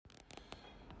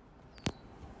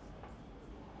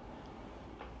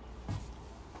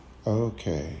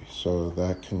Okay, so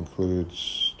that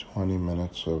concludes 20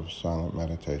 minutes of silent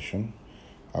meditation.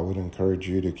 I would encourage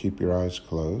you to keep your eyes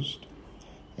closed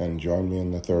and join me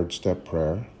in the third step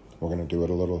prayer. We're going to do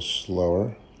it a little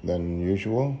slower than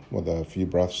usual with a few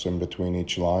breaths in between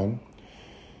each line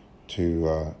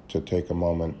to take a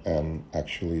moment and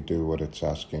actually do what it's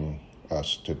asking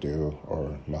us to do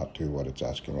or not do what it's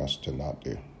asking us to not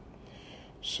do.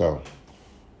 So,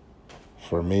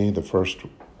 for me, the first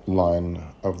line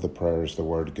of the prayer is the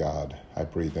word God. I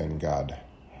breathe in God.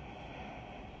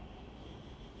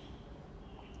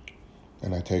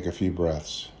 And I take a few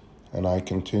breaths. And I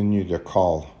continue to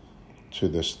call to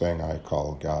this thing I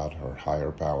call God or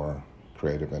higher power,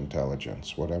 creative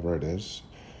intelligence, whatever it is.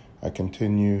 I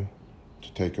continue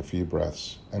to take a few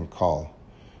breaths and call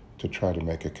to try to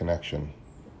make a connection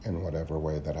in whatever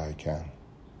way that I can.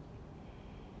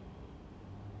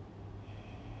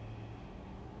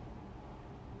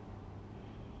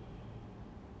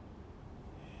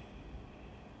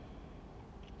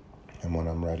 And when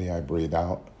I'm ready, I breathe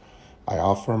out. I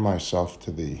offer myself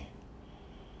to thee.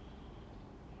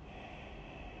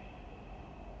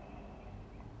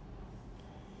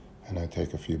 And I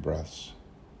take a few breaths.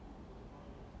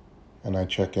 And I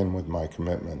check in with my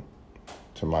commitment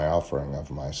to my offering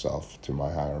of myself to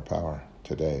my higher power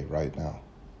today, right now.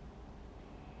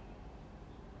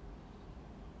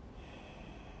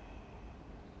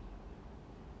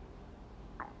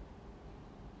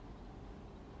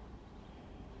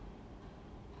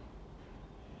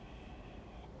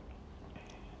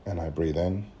 And I breathe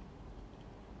in.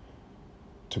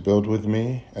 To build with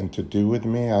me and to do with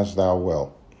me as thou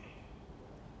wilt.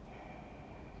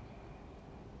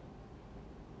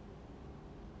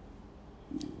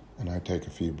 And I take a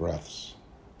few breaths.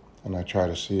 And I try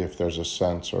to see if there's a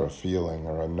sense or a feeling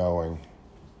or a knowing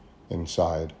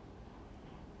inside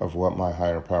of what my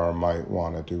higher power might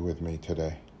want to do with me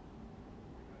today.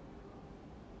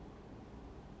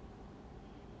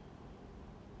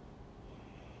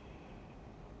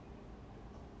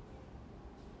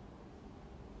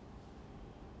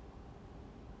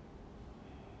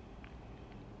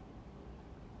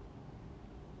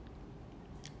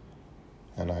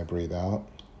 And I breathe out.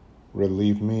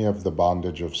 Relieve me of the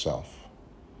bondage of self.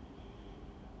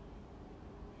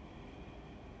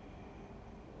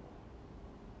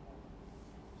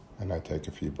 And I take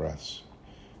a few breaths.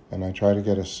 And I try to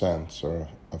get a sense or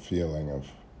a feeling of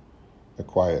the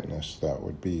quietness that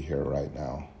would be here right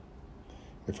now.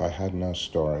 If I had no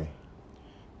story,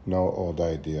 no old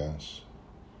ideas,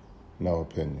 no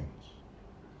opinions.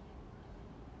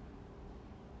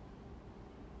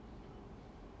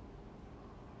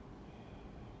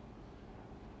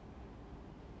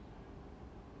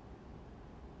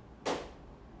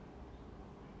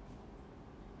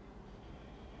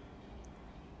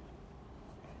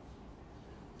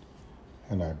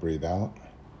 And I breathe out,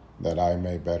 that I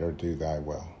may better do thy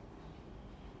will.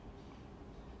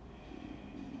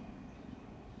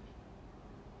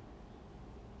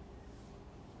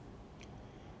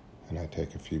 And I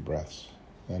take a few breaths,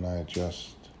 and I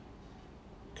just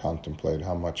contemplate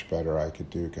how much better I could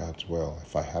do God's will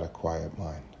if I had a quiet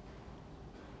mind.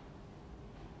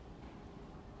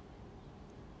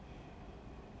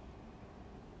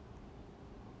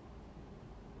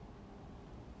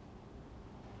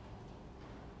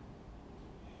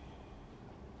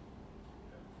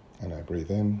 And I breathe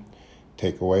in,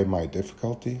 take away my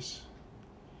difficulties,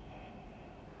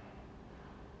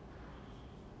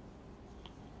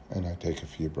 and I take a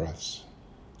few breaths.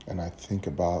 And I think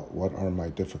about what are my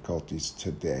difficulties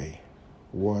today?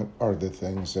 What are the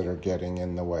things that are getting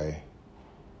in the way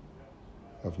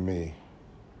of me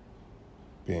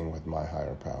being with my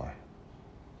higher power?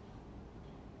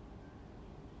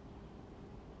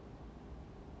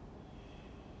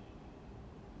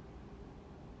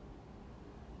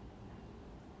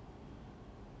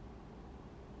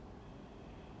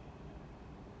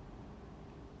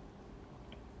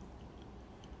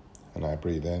 And I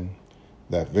breathe in,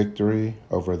 that victory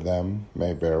over them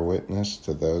may bear witness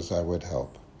to those I would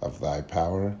help of thy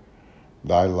power,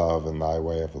 thy love, and thy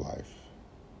way of life.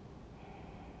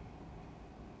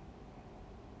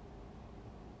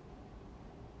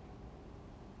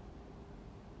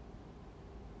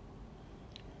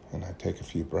 And I take a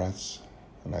few breaths,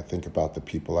 and I think about the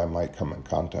people I might come in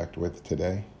contact with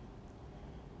today,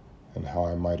 and how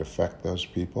I might affect those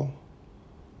people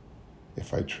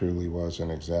if I truly was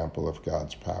an example of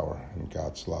God's power and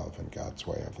God's love and God's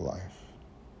way of life.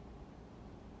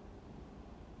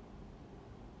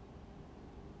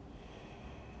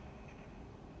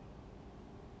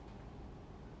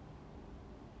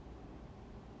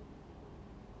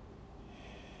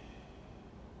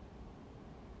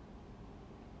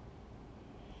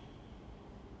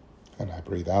 I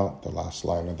breathe out the last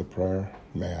line of the prayer,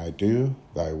 may I do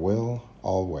thy will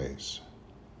always.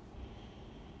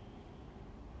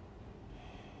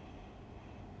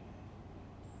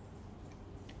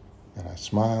 And I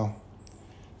smile,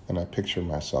 and I picture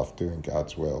myself doing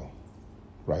God's will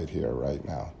right here, right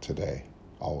now, today,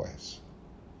 always.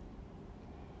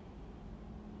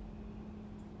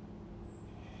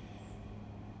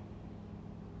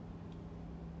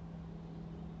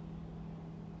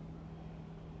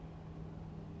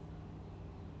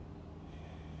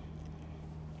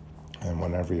 And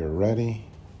whenever you're ready,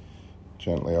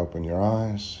 gently open your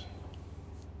eyes.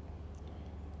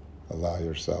 Allow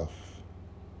yourself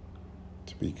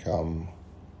to become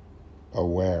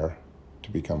aware, to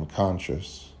become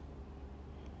conscious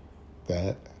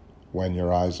that when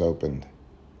your eyes opened,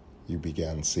 you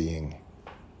began seeing.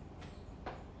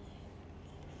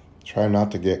 Try not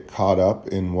to get caught up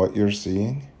in what you're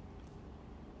seeing.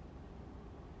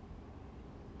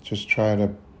 Just try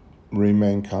to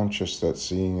remain conscious that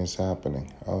seeing is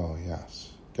happening. Oh,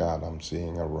 yes. God, I'm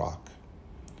seeing a rock.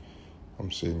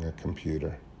 I'm seeing a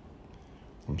computer.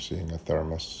 I'm seeing a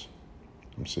thermos.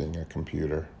 I'm seeing a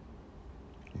computer.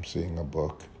 I'm seeing a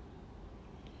book.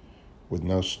 With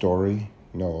no story,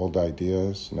 no old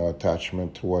ideas, no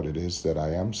attachment to what it is that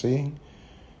I am seeing.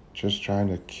 Just trying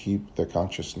to keep the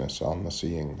consciousness on the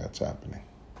seeing that's happening.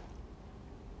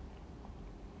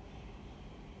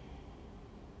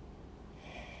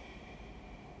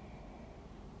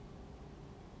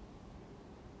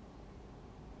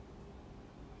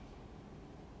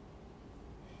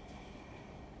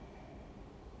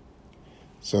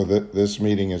 So this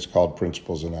meeting is called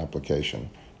Principles in Application,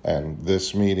 and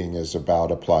this meeting is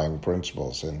about applying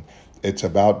principles, and it's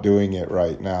about doing it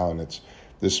right now. And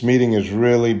this meeting is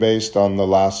really based on the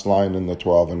last line in the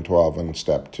 12 and 12 in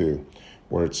step 2,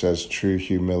 where it says true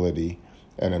humility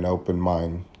and an open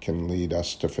mind can lead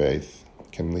us to faith,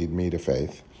 can lead me to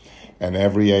faith. And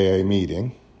every AA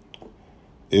meeting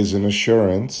is an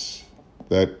assurance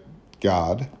that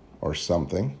God or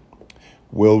something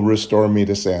will restore me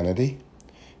to sanity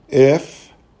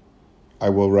if I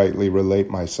will rightly relate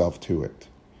myself to it.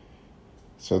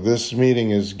 So this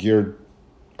meeting is geared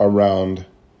around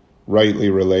rightly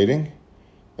relating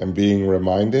and being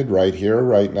reminded right here,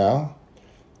 right now,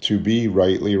 to be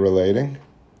rightly relating,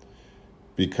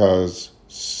 because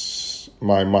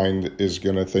my mind is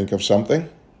going to think of something,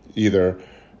 either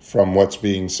from what's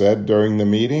being said during the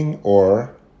meeting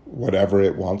or whatever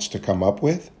it wants to come up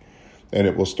with, and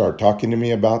it will start talking to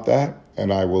me about that.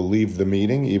 And I will leave the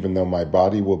meeting even though my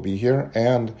body will be here.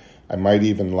 And I might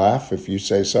even laugh if you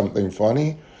say something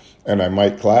funny. And I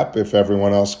might clap if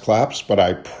everyone else claps. But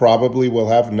I probably will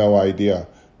have no idea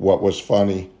what was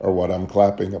funny or what I'm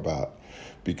clapping about.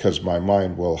 Because my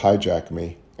mind will hijack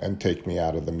me and take me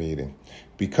out of the meeting.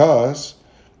 Because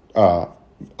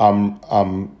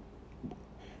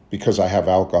because I have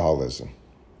alcoholism.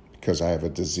 Because I have a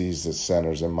disease that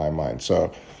centers in my mind.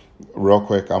 So real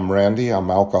quick, I'm Randy.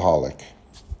 I'm alcoholic.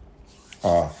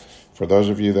 For those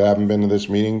of you that haven't been to this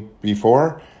meeting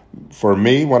before, for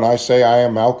me, when I say I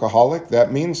am alcoholic,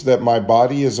 that means that my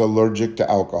body is allergic to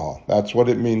alcohol. That's what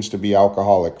it means to be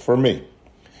alcoholic for me.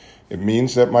 It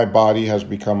means that my body has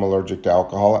become allergic to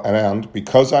alcohol, and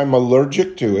because I'm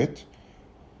allergic to it,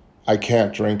 I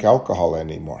can't drink alcohol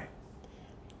anymore.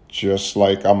 Just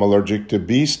like I'm allergic to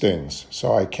bee stings,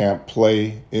 so I can't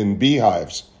play in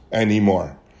beehives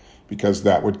anymore, because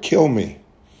that would kill me.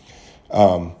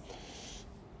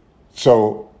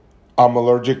 So I'm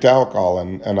allergic to alcohol,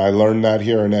 and I learned that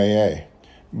here in AA.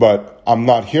 But I'm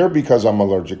not here because I'm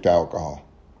allergic to alcohol.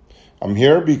 I'm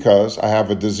here because I have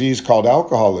a disease called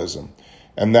alcoholism,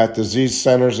 and that disease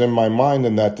centers in my mind,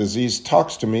 and that disease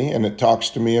talks to me, and it talks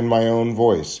to me in my own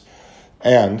voice.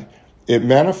 And it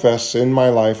manifests in my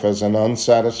life as an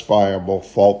unsatisfiable,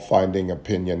 fault-finding,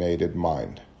 opinionated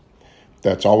mind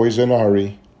that's always in a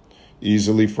hurry,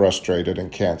 easily frustrated,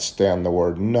 and can't stand the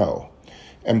word no.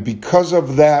 And because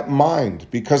of that mind,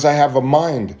 because I have a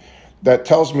mind that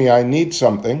tells me I need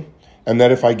something, and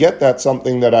that if I get that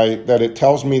something that it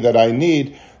tells me that I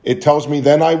need, it tells me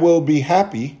then I will be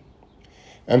happy.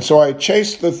 And so I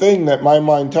chase the thing that my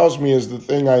mind tells me is the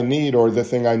thing I need, or the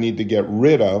thing I need to get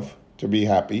rid of to be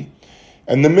happy.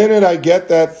 And the minute I get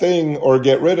that thing or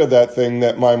get rid of that thing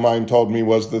that my mind told me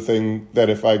was the thing that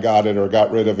if I got it or got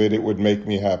rid of it, it would make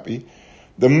me happy.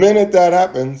 The minute that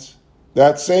happens,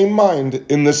 that same mind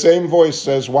in the same voice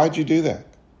says, why'd you do that?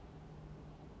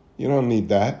 You don't need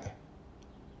that.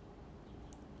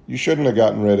 You shouldn't have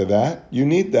gotten rid of that. You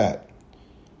need that.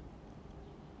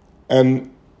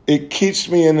 And it keeps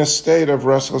me in a state of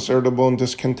restless, irritable, and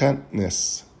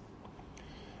discontentness.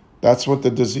 That's what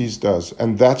the disease does.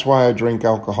 And that's why I drink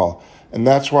alcohol. And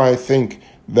that's why I think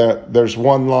that there's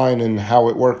one line in how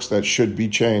it works that should be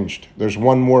changed. There's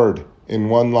one word in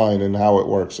one line in how it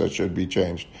works that should be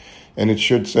changed. And it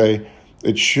should say,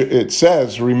 it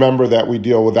says, remember that we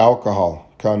deal with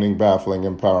alcohol, cunning, baffling,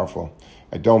 and powerful.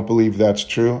 I don't believe that's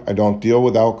true. I don't deal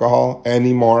with alcohol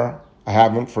anymore. I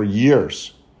haven't for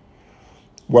years.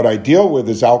 What I deal with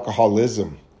is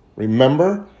alcoholism.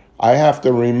 Remember, I have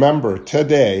to remember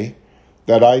today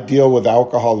that I deal with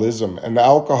alcoholism. And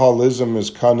alcoholism is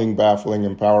cunning, baffling,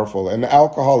 and powerful. And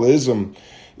alcoholism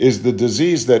is the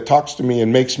disease that talks to me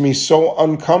and makes me so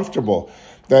uncomfortable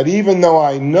that even though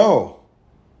I know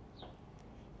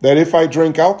that if I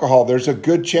drink alcohol, there's a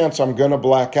good chance I'm going to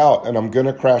black out and I'm going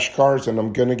to crash cars and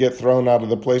I'm going to get thrown out of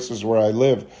the places where I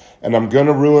live and I'm going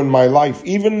to ruin my life.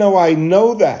 Even though I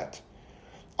know that,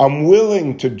 I'm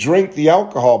willing to drink the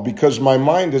alcohol because my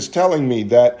mind is telling me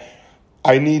that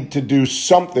I need to do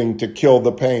something to kill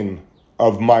the pain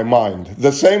of my mind.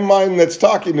 The same mind that's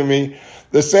talking to me,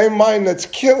 the same mind that's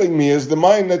killing me is the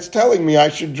mind that's telling me I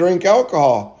should drink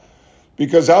alcohol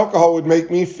because alcohol would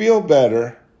make me feel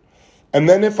better. And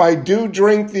then if I do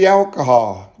drink the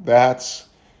alcohol, that's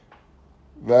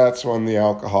when the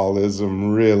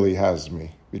alcoholism really has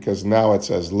me. Because now it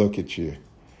says, look at you.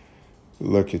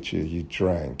 Look at you, you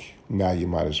drank. Now you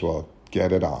might as well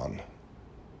get it on.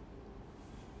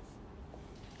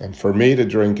 And for me to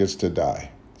drink is to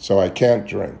die. So I can't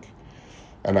drink.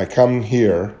 And I come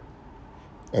here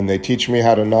and they teach me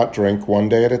how to not drink one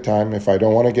day at a time. If I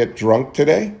don't want to get drunk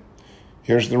today,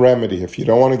 here's the remedy. If you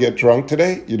don't want to get drunk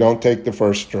today, you don't take the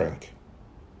first drink.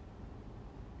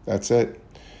 That's it.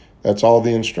 That's all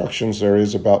the instructions there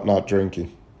is about not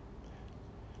drinking.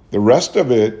 The rest of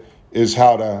it is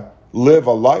how to live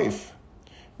a life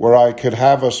where I could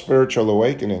have a spiritual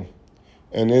awakening.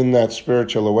 And in that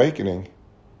spiritual awakening,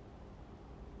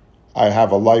 I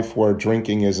have a life where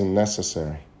drinking isn't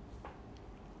necessary.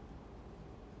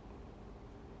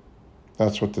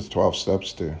 That's what the 12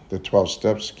 steps do. The 12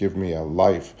 steps give me a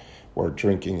life where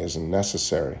drinking isn't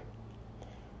necessary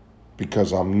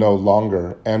because I'm no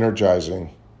longer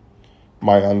energizing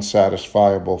my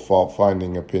unsatisfiable,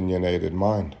 fault-finding, opinionated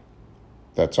mind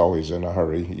that's always in a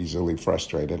hurry, easily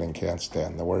frustrated, and can't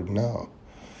stand the word no.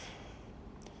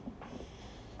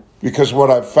 Because what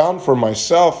I've found for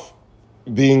myself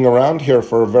being around here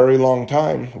for a very long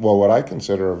time, well, what I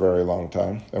consider a very long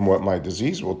time, and what my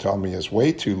disease will tell me is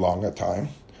way too long a time,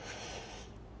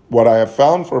 what I have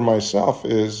found for myself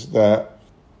is that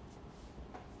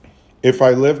if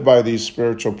I live by these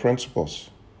spiritual principles,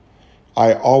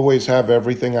 I always have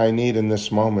everything I need in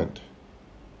this moment.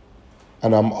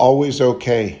 And I'm always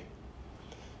okay.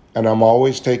 And I'm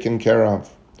always taken care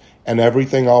of. And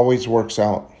everything always works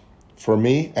out for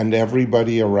me and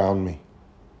everybody around me.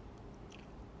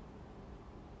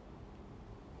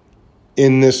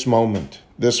 In this moment,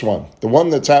 this one, the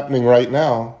one that's happening right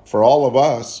now for all of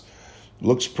us,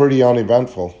 looks pretty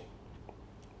uneventful.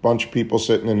 Bunch of people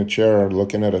sitting in a chair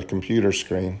looking at a computer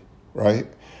screen, right?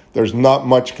 There's not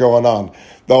much going on.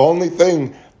 The only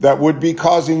thing that would be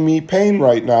causing me pain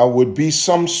right now would be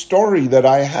some story that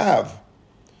I have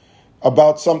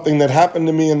about something that happened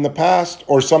to me in the past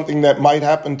or something that might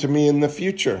happen to me in the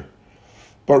future.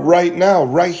 But right now,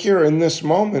 right here in this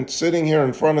moment, sitting here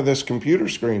in front of this computer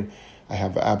screen, I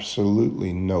have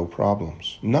absolutely no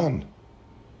problems. None.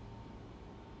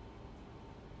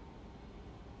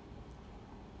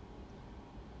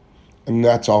 And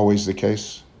that's always the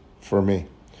case for me.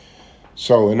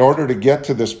 So in order to get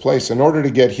to this place, in order to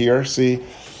get here, see,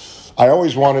 I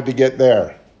always wanted to get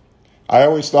there. I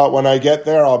always thought when I get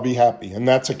there, I'll be happy. And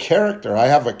that's a character. I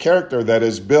have a character that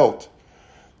is built,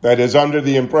 that is under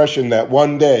the impression that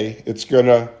one day it's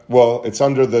it's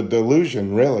under the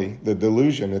delusion, really, the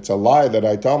delusion. It's a lie that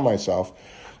I tell myself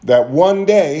that one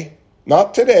day,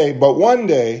 not today, but one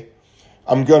day,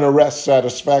 I'm going to wrest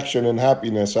satisfaction and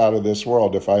happiness out of this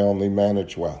world if I only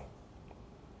manage well.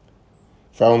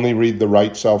 If I only read the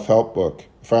right self-help book,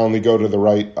 if I only go to the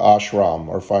right ashram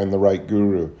or find the right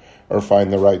guru or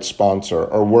find the right sponsor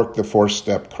or work the 4th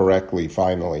step correctly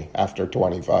finally after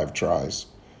 25 tries.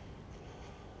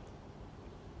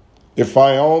 If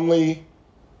I only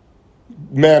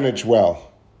manage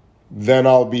well, then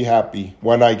I'll be happy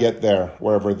when I get there,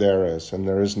 wherever there is. And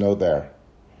there is no there.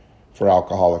 For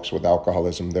alcoholics with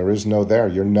alcoholism, there is no there.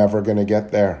 You're never going to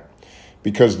get there.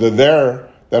 Because the there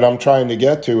that I'm trying to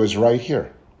get to is right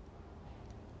here.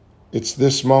 It's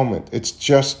this moment. It's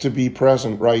just to be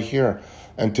present right here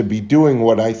and to be doing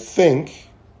what I think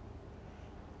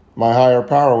my higher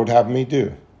power would have me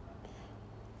do.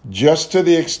 Just to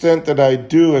the extent that I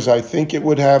do as I think it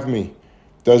would have me,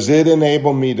 Does it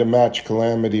enable me to match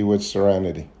calamity with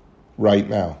serenity right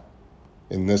now,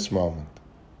 in this moment?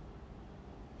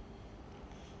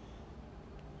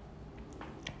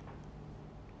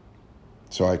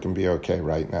 So I can be okay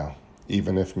right now,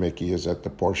 even if Mickey is at the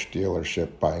Porsche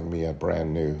dealership buying me a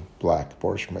brand new black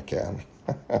Porsche Macan.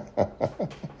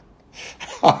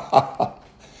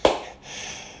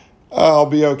 I'll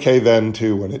be okay then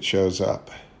too when it shows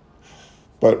up.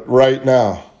 But right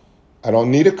now, I don't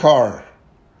need a car.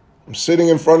 I'm sitting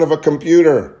in front of a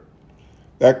computer.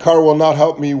 That car will not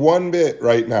help me one bit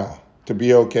right now to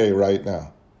be okay right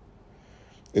now.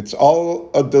 It's all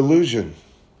a delusion.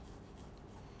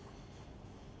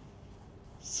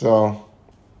 So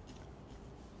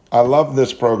I love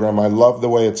this program. I love the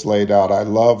way it's laid out. I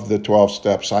love the 12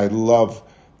 steps. I love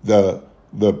I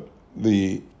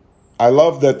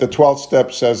love that the 12th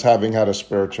step says having had a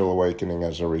spiritual awakening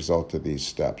as a result of these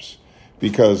steps.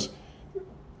 Because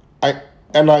I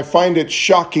find it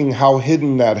shocking how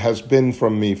hidden that has been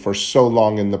from me for so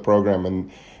long in the program.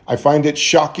 And I find it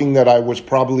shocking that I was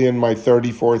probably in my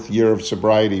 34th year of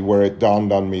sobriety where it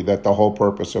dawned on me that the whole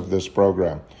purpose of this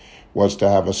program was to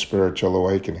have a spiritual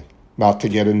awakening, not to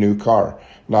get a new car,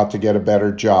 not to get a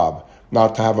better job,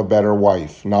 not to have a better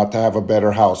wife, not to have a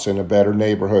better house in a better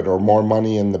neighborhood or more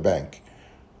money in the bank.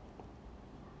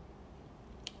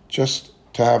 Just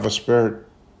to have the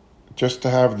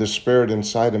spirit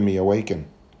inside of me awaken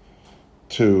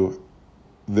to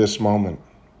this moment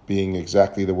being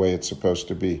exactly the way it's supposed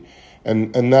to be.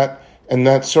 And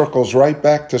that circles right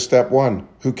back to step 1.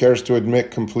 Who cares to admit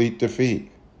complete defeat?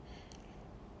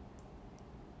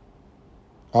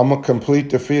 I'm a complete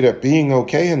defeat at being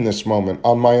okay in this moment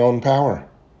on my own power.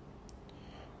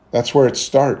 That's where it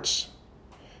starts.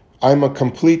 I'm a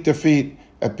complete defeat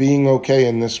at being okay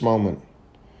in this moment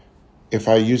if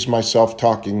I use my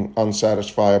self-talking,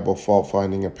 unsatisfiable,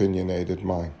 fault-finding, opinionated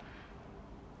mind.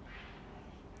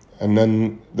 And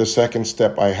then the second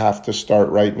step I have to start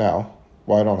right now.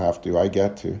 Well, I don't have to. I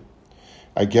get to.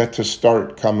 I get to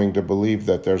start coming to believe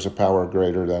that there's a power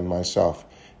greater than myself.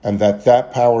 And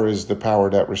that power is the power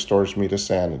that restores me to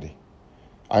sanity.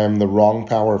 I am the wrong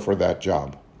power for that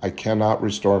job. I cannot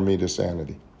restore me to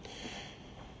sanity.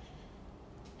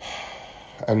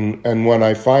 And when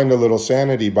I find a little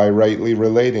sanity by rightly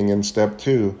relating in step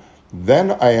 2, then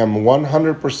I am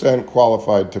 100%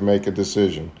 qualified to make a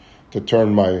decision to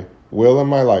turn my will and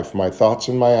my life, my thoughts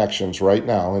and my actions right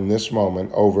now in this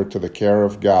moment over to the care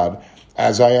of God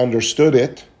as I understood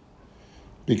it.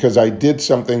 Because I did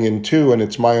something in 2, and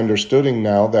it's my understanding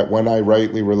now that when I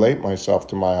rightly relate myself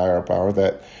to my higher power,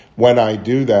 that when I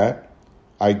do that,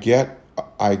 I get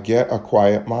a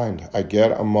quiet mind. I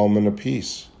get a moment of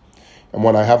peace. And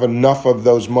when I have enough of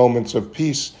those moments of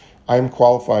peace, I'm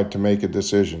qualified to make a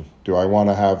decision. Do I want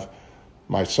to have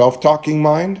my self-talking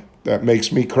mind that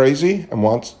makes me crazy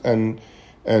and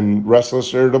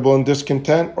restless, irritable, and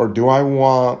discontent, or do I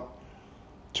want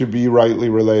to be rightly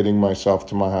relating myself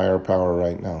to my higher power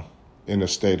right now in a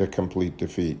state of complete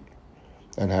defeat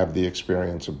and have the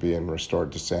experience of being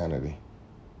restored to sanity?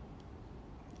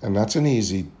 And that's an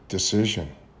easy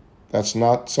decision. That's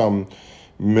not some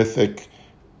mythic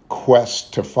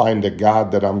quest to find a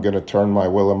God that I'm going to turn my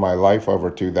will and my life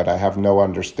over to that I have no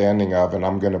understanding of, and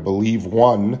I'm going to believe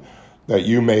one that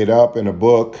you made up in a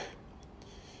book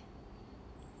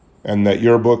and that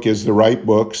your book is the right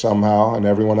book somehow and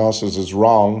everyone else's is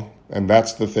wrong, and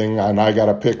that's the thing, and I got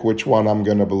to pick which one I'm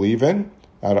going to believe in.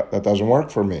 That doesn't work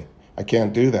for me. I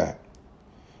can't do that.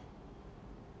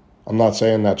 I'm not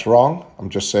saying that's wrong. I'm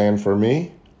just saying for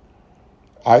me,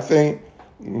 I think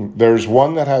there's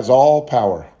one that has all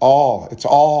power. It's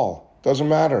all. Doesn't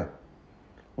matter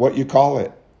what you call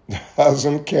it.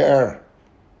 Doesn't care.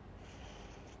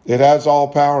 It has all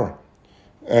power.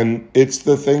 And it's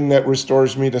the thing that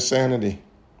restores me to sanity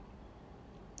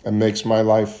and makes my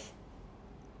life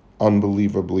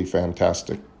unbelievably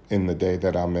fantastic in the day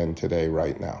that I'm in today,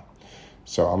 right now.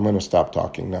 So I'm going to stop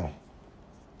talking now.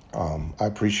 I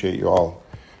appreciate you all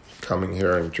coming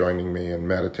here and joining me and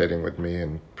meditating with me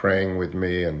and praying with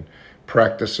me and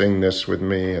practicing this with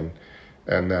me,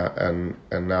 and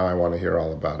now I want to hear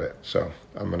all about it. So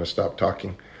I'm going to stop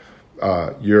talking.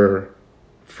 You're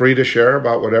free to share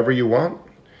about whatever you want.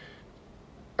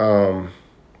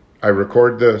 I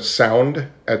record the sound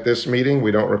at this meeting.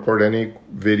 We don't record any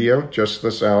video, just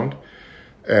the sound.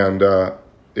 And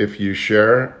if you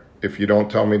share, if you don't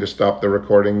tell me to stop the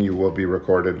recording, you will be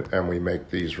recorded, and we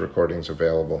make these recordings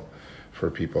available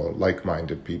for people,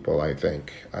 like-minded people, I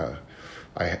think.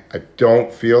 I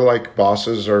don't feel like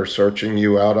bosses are searching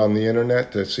you out on the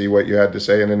internet to see what you had to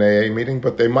say in an AA meeting,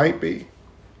 but they might be.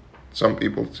 Some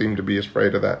people seem to be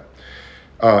afraid of that.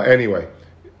 Anyway,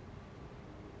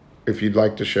 if you'd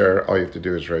like to share, all you have to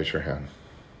do is raise your hand.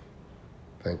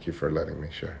 Thank you for letting me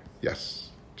share.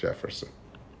 Yes, Jefferson.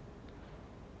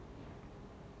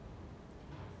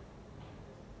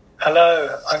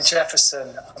 Hello, I'm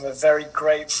Jefferson. I'm a very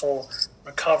grateful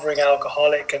recovering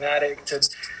alcoholic and addict. And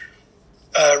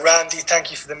Randy, thank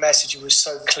you for the message. It was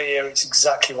so clear. It's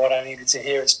exactly what I needed to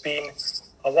hear. It's been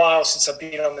a while since I've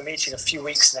been on the meeting, a few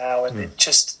weeks now, and it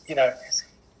just,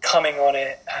 coming on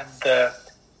it and the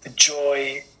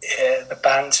joy, the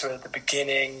banter at the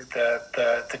beginning,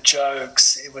 the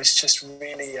jokes, it was just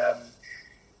really,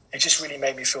 it just really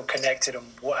made me feel connected, and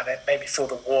it made me feel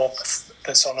the warmth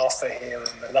that's on offer here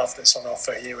and the love that's on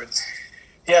offer here. And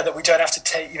that we don't have to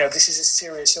take, this is a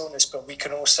serious illness, but we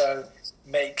can also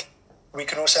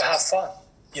have fun,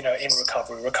 in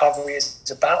recovery. Recovery is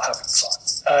about having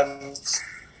fun.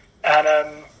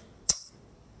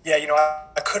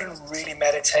 I couldn't really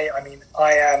meditate. I mean,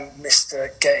 I am Mr.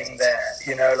 Getting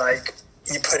There, like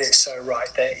you put it so right.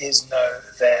 There is no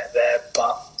there,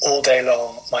 but all day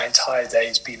long, my entire day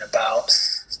has been about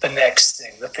the next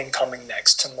thing, the thing coming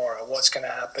next, tomorrow, what's going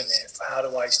to happen if, how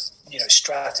do I,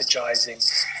 strategizing,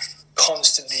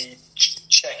 constantly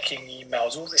checking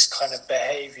emails, all this kind of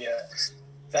behavior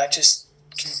that just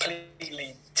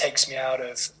completely takes me out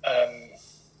of,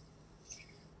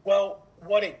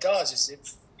 what it does is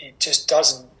it just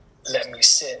doesn't let me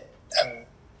sit and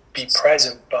be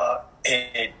present, but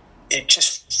it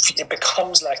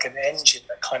becomes like an engine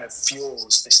that kind of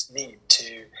fuels this need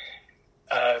to,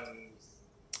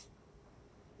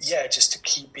 just to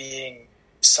keep being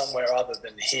somewhere other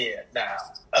than here now.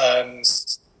 I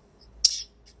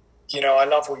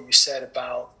love what you said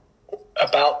about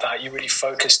that. You really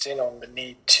focused in on the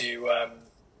need to,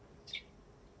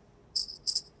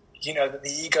 that the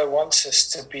ego wants us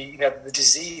to be, the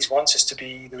disease wants us to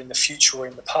be either in the future or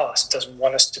in the past. It doesn't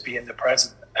want us to be in the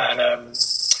present. And,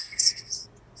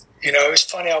 it's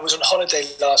funny, I was on holiday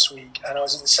last week and I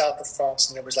was in the south of France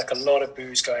and there was like a lot of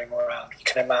booze going around. You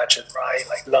can imagine, right?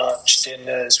 Like lunch,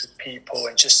 dinners with people,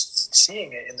 and just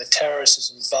seeing it in the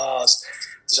terraces and bars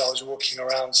as I was walking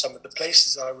around some of the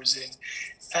places I was in.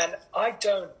 And I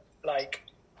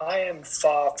am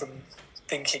far from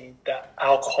thinking that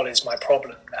alcohol is my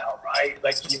problem now, right?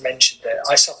 Like you mentioned that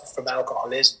I suffer from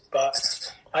alcoholism, but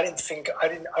I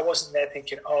wasn't there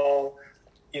thinking,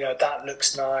 that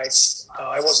looks nice.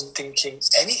 I wasn't thinking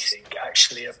anything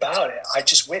actually about it. I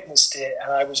just witnessed it,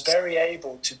 and I was very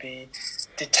able to be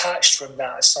detached from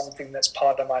that as something that's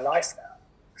part of my life now.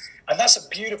 And that's a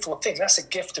beautiful thing. That's a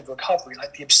gift of recovery.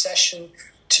 Like the obsession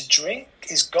to drink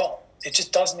is gone. It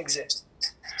just doesn't exist.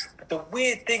 But the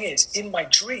weird thing is, in my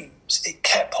dreams, it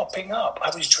kept popping up. I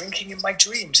was drinking in my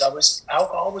dreams.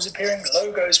 Alcohol was appearing,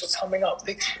 logos were coming up,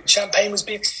 champagne was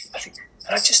being, and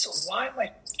I just thought, why am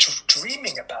I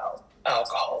dreaming about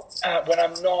alcohol when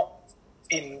I'm not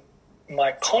in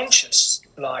my conscious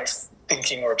life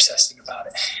thinking or obsessing about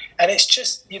it? And it's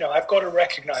just, I've got to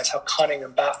recognize how cunning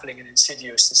and baffling and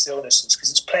insidious this illness is, because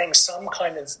it's playing some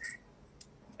kind of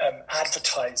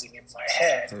advertising in my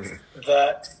head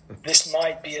that this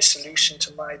might be a solution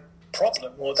to my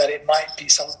problem, or that it might be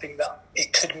something that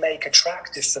it could make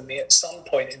attractive for me at some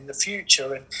point in the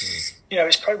future. And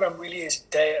this program really is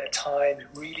a day at a time. It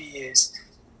really is,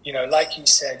 like you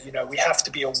said, we have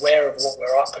to be aware of what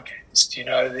we're up against.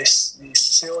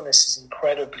 This illness is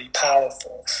incredibly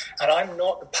powerful, and I'm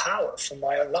not the power for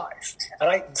my own life. And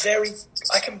I'm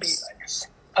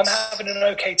having an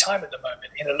okay time at the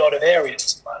moment in a lot of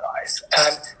areas of my life,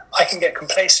 and I can get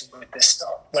complacent with this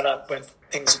stuff when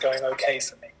things are going okay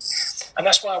for me. And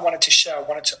that's why I wanted to share. I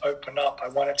wanted to open up. I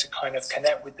wanted to kind of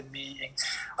connect with the meeting.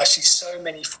 I see so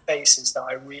many faces that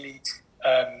I really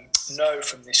know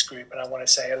from this group, and I want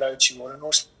to say hello to you all, and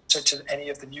also to any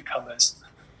of the newcomers.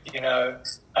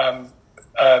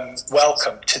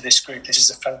 Welcome to this group. This is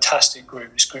a fantastic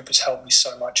group. This group has helped me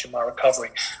so much in my recovery.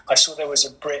 I saw there was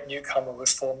a Brit newcomer with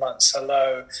 4 months.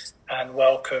 Hello and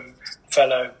welcome,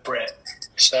 fellow Brit.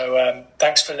 So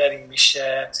thanks for letting me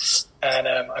share. And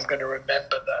I'm going to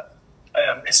remember that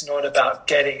it's not about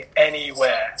getting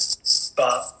anywhere,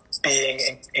 but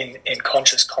being in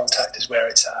conscious contact is where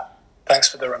it's at. Thanks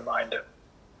for the reminder,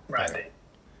 Randy.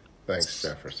 Thanks,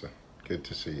 Jefferson. Good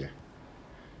to see you.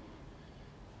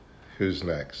 Who's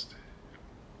next?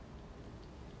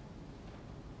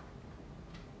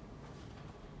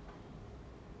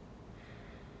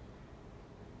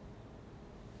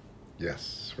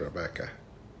 Yes, Rebecca.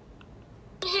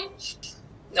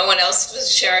 No one else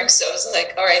was sharing, so I was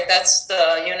like, all right, that's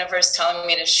the universe telling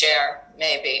me to share,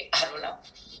 maybe. I don't know.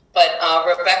 But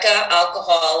Rebecca,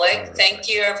 alcoholic, thank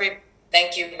you,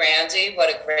 Thank you, Randy. What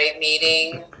a great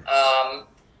meeting.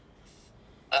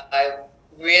 I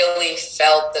really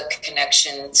felt the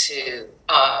connection to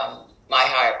my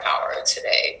higher power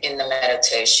today in the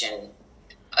meditation.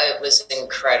 It was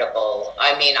incredible.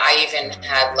 I mean, I even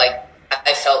had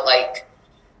I felt like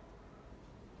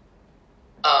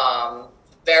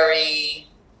very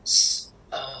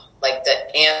like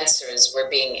the answers were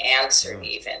being answered,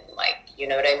 even you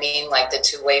know what I mean? Like the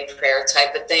two-way prayer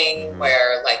type of thing,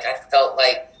 where I felt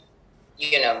like,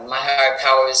 my higher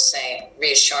power is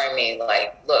reassuring me,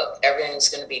 look, everything's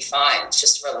going to be fine.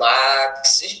 Just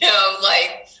relax,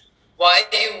 why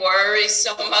do you worry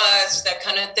so much? That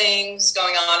kind of thing's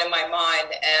going on in my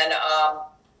mind. And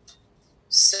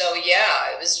so,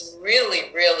 yeah, it was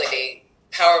really, really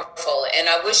powerful. And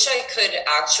I wish I could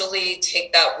actually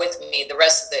take that with me the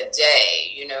rest of the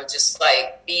day, just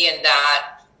be in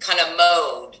that kind of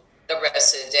mode the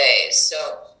rest of the day.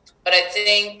 So, but I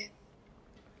think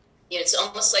it's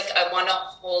almost like I want to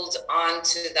hold on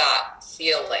to that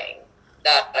feeling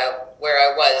where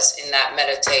I was in that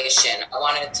meditation. I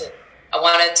wanted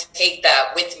to take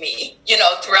that with me,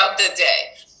 throughout the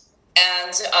day.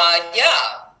 And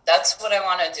that's what I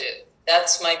want to do.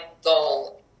 That's my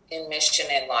goal in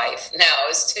mission in life now,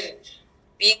 is to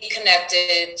be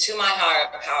connected to my higher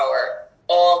power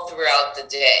all throughout the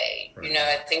day. Right.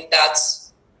 I think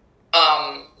that's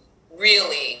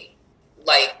really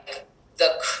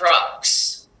the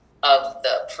crux of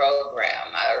the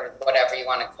program, or whatever you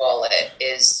want to call it,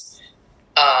 is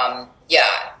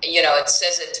it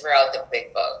says it throughout the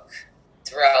big book,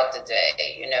 throughout the day,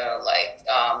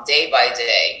 day by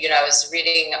day. I was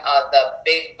reading the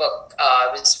big book. I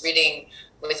was reading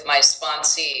with my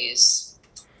sponsees.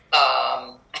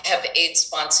 I have 8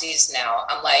 sponsees now.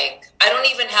 I'm I don't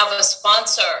even have a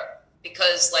sponsor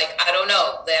because I don't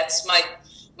know. That's my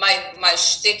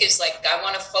shtick is I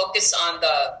want to focus on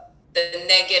the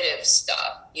negative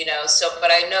stuff, So,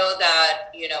 but I know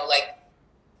that,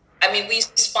 we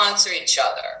sponsor each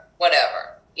other,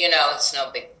 whatever, it's no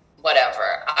big,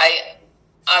 whatever.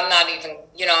 I'm not even,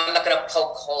 I'm not going to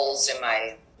poke holes in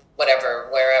my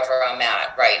wherever I'm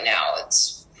at right now.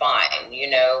 It's fine,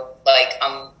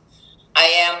 I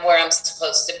am where I'm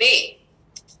supposed to be.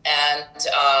 And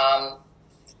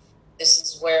this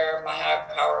is where my higher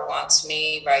power wants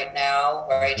me right now,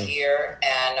 right here.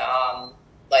 And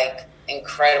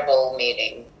incredible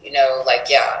meeting, the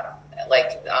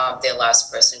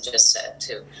last person just said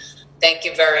too. Thank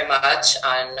you very much.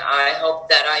 And I hope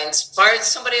that I inspired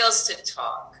somebody else to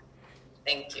talk.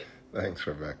 Thank you. Thanks,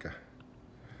 Rebecca.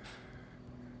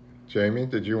 Jamie,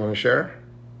 did you want to share?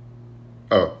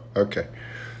 Oh, okay.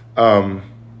 So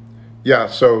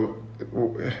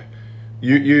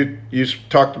you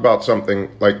talked about something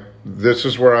this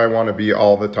is where I want to be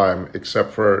all the time,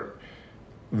 except for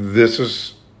this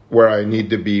is where I need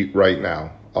to be right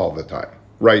now, all the time.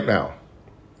 Right now,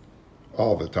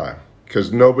 all the time.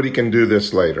 Because nobody can do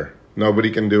this later. Nobody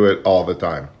can do it all the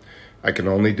time. I can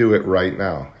only do it right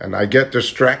now. And I get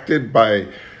distracted by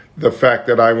the fact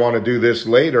that I want to do this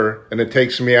later, and it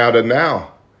takes me out of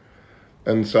now.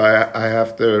 And so I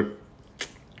have to,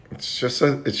 it's just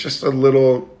a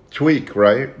little tweak,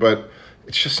 right? But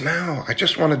it's just now. I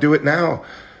just want to do it now.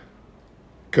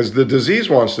 Because the disease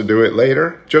wants to do it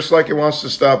later. Just like it wants to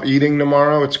stop eating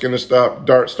tomorrow, it's going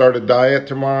to start a diet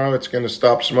tomorrow. It's going to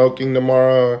stop smoking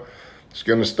tomorrow. It's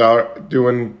going to start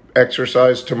doing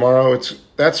exercise tomorrow.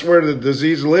 That's where the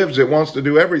disease lives. It wants to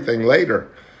do everything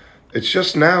later. It's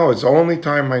just now. It's the only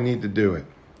time I need to do it.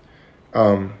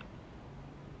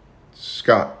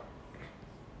 Scott.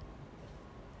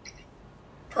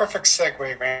 Perfect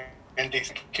segue, Randy.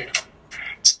 Thank you.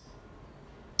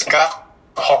 Scott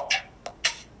Holt.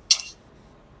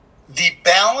 The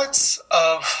balance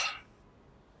of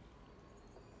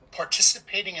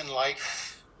participating in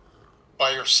life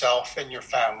by yourself and your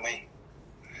family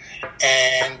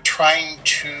and trying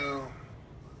to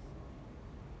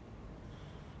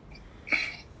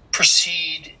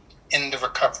proceed in the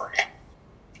recovery.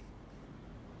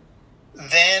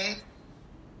 Then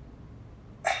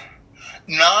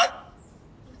not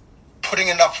putting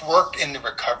enough work in the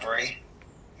recovery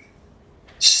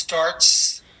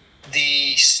starts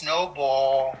the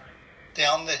snowball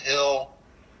down the hill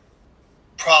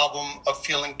problem of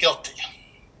feeling guilty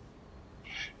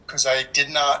because I did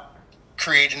not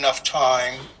create enough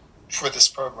time for this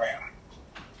program.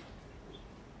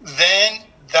 Then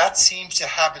that seems to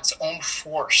have its own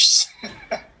force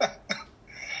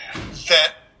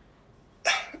that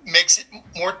makes it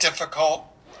more difficult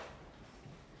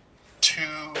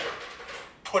to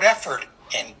put effort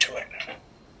into it.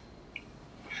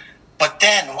 But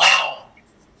then, wow,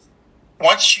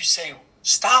 once you say,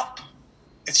 stop,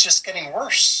 it's just getting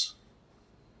worse.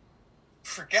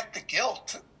 Forget the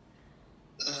guilt.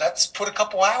 Let's put a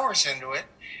couple hours into it.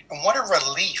 And what a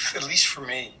relief, at least for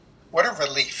me, what a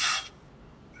relief.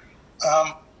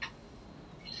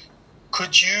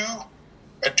 Could you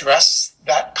address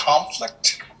that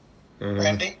conflict,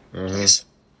 Randy, please?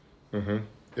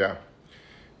 Yeah.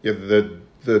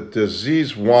 The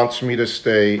disease wants me to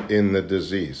stay in the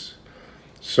disease.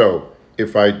 So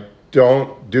if I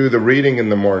don't do the reading in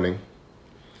the morning,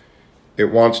 it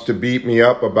wants to beat me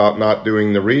up about not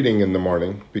doing the reading in the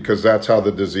morning, because that's how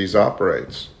the disease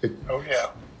operates.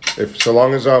 So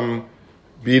long as I'm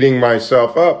beating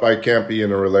myself up, I can't be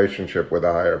in a relationship with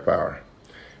a higher power.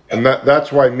 And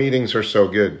that's why meetings are so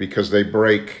good, because they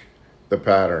break the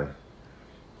pattern.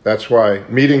 That's why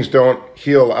meetings don't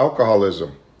heal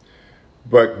alcoholism.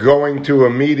 But going to a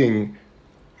meeting,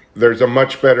 there's a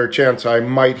much better chance I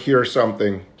might hear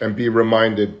something and be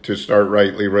reminded to start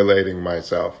rightly relating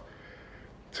myself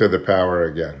to the power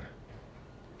again.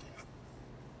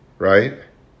 Right?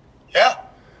 Yeah.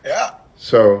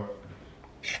 So.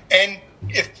 And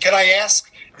can I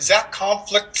ask, is that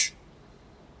conflict,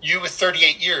 you with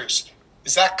 38 years,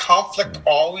 is that conflict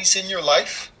always in your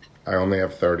life? I only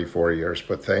have 34 years,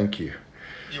 but thank you.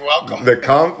 You're welcome. The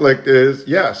conflict is,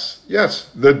 yes.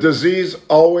 The disease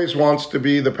always wants to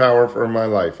be the power for my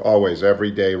life. Always,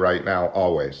 every day, right now,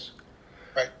 always.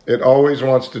 Right. It always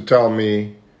wants to tell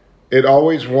me, it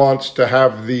always wants to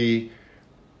have to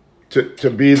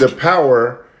be the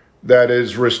power that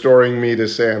is restoring me to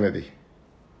sanity.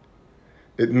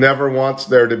 It never wants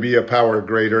there to be a power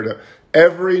greater.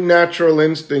 Every natural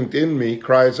instinct in me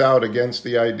cries out against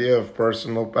the idea of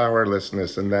personal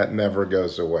powerlessness, and that never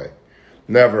goes away.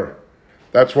 Never.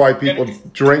 That's why people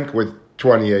drink with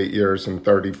 28 years and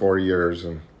 34 years.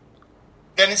 And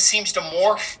then it seems to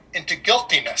morph into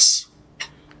guiltiness.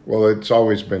 Well, it's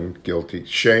always been guilty.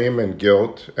 Shame and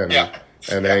guilt and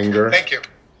anger. Thank you.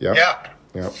 Yep.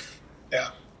 Yeah.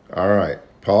 All right.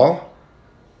 Paul?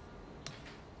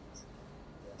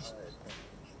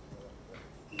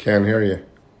 Can't hear you.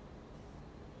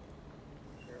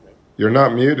 You're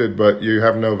not muted, but you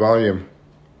have no volume.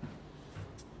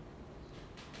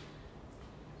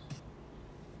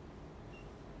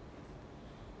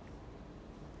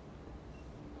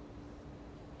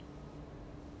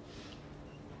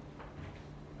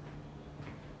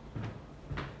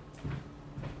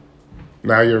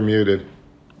 Now you're muted.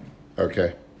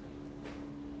 Okay.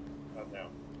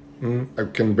 I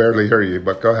can barely hear you,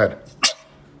 but go ahead.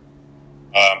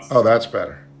 That's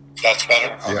better. That's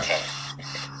better? Yeah. Okay.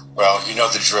 Well, you know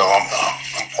the drill. I'm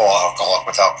Paul, alcoholic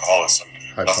with alcoholism.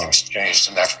 Hi, Nothing's changed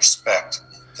in that respect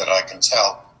that I can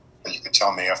tell, but you can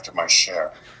tell me after my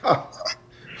share. And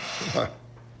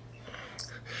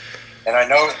I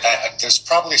know there's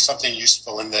probably something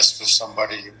useful in this for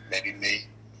somebody, maybe me.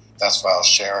 That's why I'll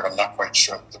share it. I'm not quite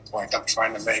sure the point I'm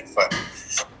trying to make, but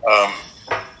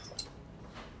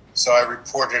so I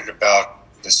reported about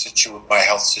my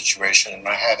health situation, and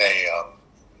I had a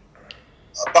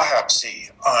biopsy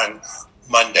on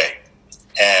Monday,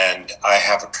 and I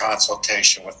have a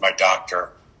consultation with my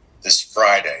doctor this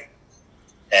Friday,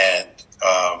 and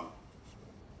I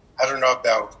don't know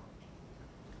about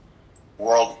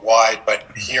worldwide, but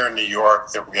here in New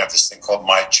York, we have this thing called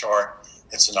MyChart.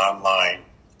 It's an online.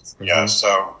 Yeah,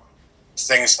 so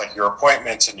things like your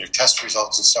appointments and your test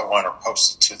results and so on are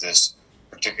posted to this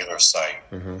particular site.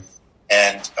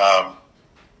 And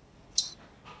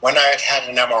when I had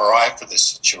an MRI for this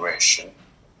situation,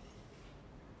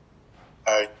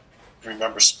 I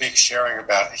remember sharing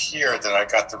about it here that I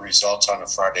got the results on a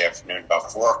Friday afternoon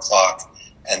about 4 o'clock,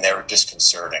 and they were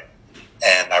disconcerting.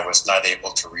 And I was not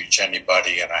able to reach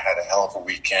anybody, and I had a hell of a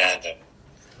weekend, and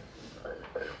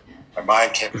my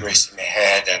mind kept racing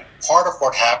ahead. And part of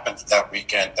what happened that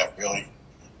weekend that really,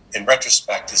 in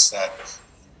retrospect, is that,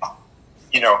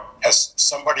 as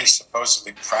somebody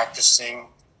supposedly practicing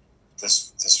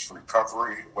this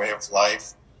recovery way of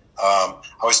life, I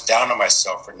was down on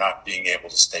myself for not being able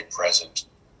to stay present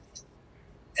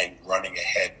and running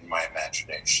ahead in my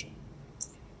imagination.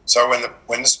 So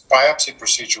when this biopsy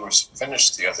procedure was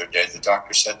finished the other day, the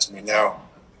doctor said to me, "Now,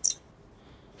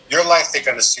 you're likely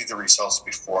going to see the results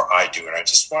before I do. And I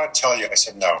just want to tell you," I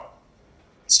said, "No." I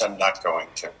said, "I'm not going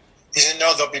to." He said,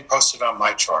 "No, they'll be posted on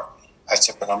MyChart." I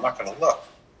said, "But I'm not going to look."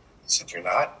 He said, "You're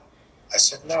not?" I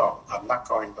said, "No, I'm not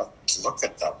going to look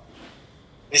at them."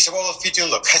 And he said, "Well, if you do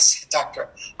look," I said, "Doctor,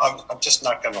 I'm just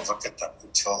not going to look at them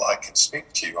until I can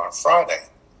speak to you on Friday."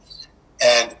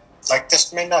 And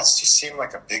this may not seem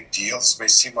like a big deal. This may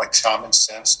seem like common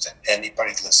sense to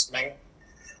anybody listening.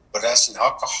 But as an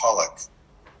alcoholic,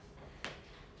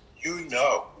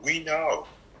 we know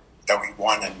that we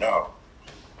want to know.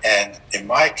 And in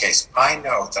my case, I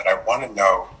know that I want to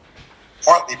know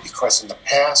partly because in the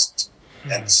past,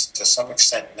 and to some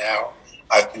extent now,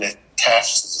 I've been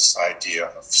attached to this idea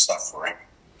of suffering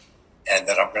and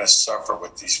that I'm going to suffer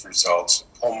with these results,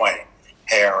 pull my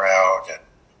hair out and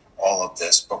all of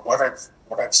this. But what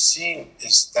I've seen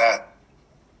is that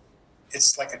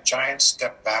it's like a giant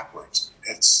step backwards.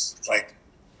 It's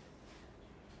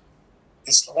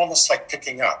almost like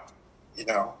picking up,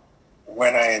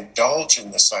 when I indulge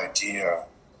in this idea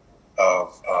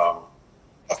of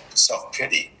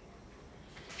self-pity,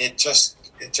 it just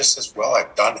says, well,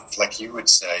 I've done it. Like you would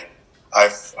say,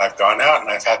 I've gone out and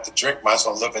I've had the drink, might as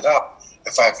well live it up.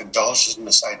 If I've indulged in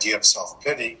this idea of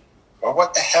self-pity, well,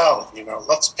 what the hell,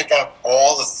 let's pick out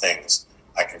all the things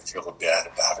I can feel bad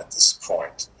about at this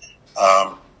point.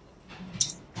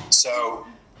 So,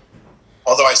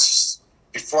 although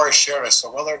before I shared, I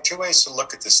said, well, there are two ways to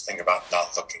look at this thing about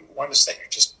not looking. One is that you're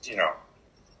just, you're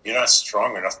not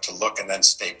strong enough to look and then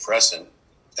stay present.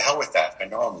 The hell with that. I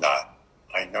know I'm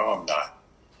not.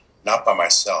 Not by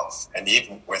myself. And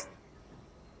even with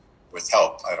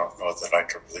help, I don't know that I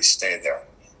could really stay there.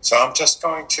 So I'm just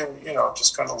going to,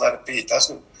 let it be. It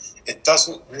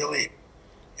doesn't really,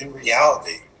 in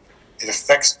reality,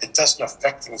 it doesn't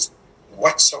affect things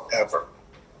whatsoever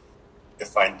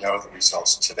if I know the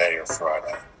results today or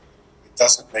Friday. It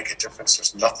doesn't make a difference.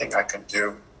 There's nothing I can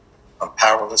do. I'm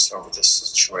powerless over this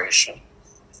situation.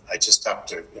 I just have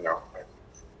to,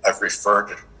 I've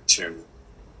referred it to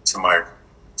my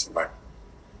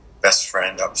best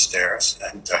friend upstairs,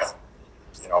 and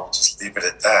we'll just leave it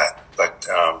at that. But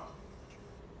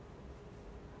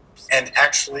and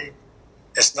actually,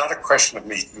 it's not a question of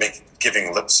me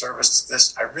giving lip service to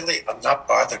this. I'm not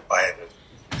bothered by it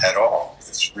at all.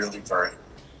 It's really very,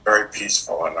 very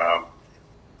peaceful, and I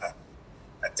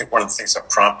think one of the things that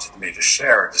prompted me to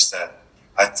share it is that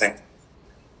I think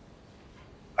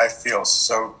I feel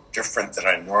so different than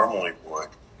I normally would.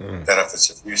 That if it's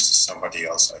of use to somebody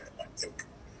else, I think.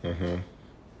 I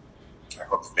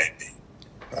hope it may be.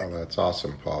 Oh, that's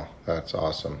awesome, Paul. That's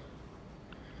awesome.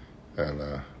 And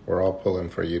we're all pulling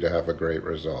for you to have a great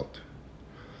result.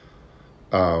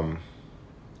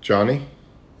 Johnny?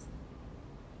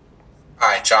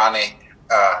 Hi, Johnny.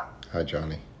 Hi,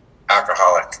 Johnny.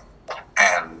 Alcoholic.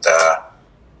 And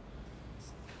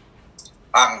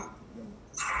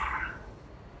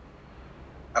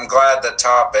I'm glad the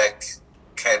topic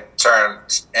had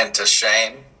turned into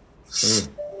shame,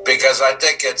 because I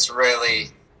think it's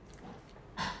really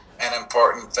an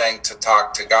important thing to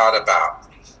talk to God about.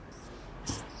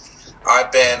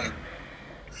 I've been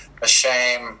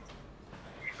shame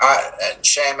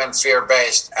and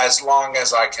fear-based as long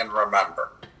as I can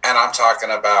remember. And I'm talking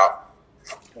about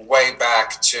way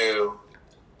back to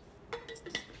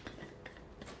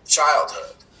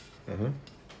childhood.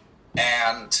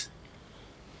 And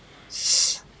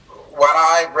when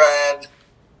I read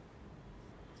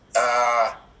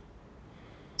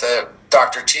the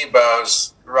Dr.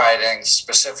 Tiebo's writings,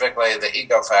 specifically the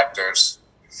Ego Factors,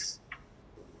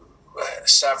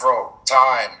 several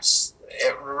times,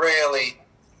 it really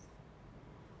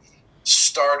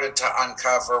started to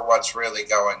uncover what's really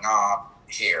going on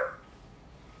here.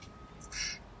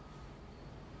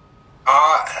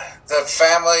 The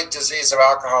family disease of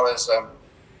alcoholism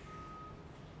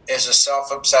is a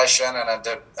self-obsession and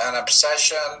an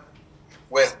obsession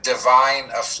with divine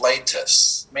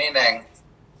afflatus, meaning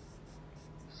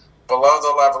below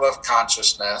the level of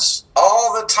consciousness.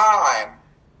 All the time,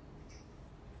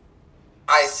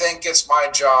 I think it's my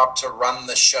job to run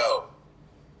the show.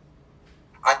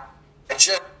 I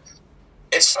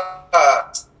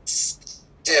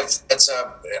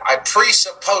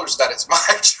presuppose that it's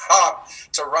my job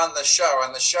to run the show,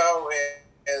 and the show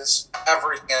is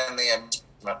everything in the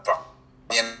amusement park.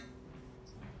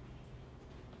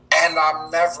 And I'm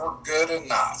never good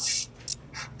enough,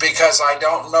 because I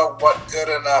don't know what good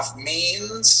enough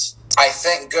means. I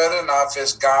think good enough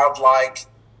is godlike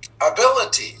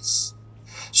abilities.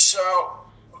 So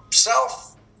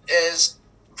self is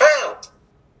veiled,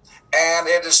 and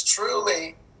it is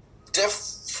truly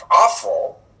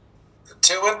awful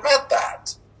to admit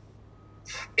that.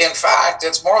 In fact,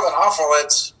 it's more than awful,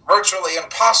 it's virtually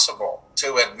impossible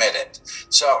to admit it.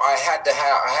 So I have to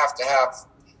have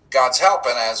God's help,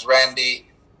 and as Randy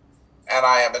and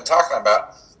I have been talking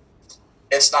about,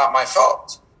 it's not my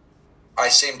fault. I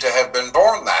seem to have been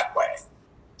born that way.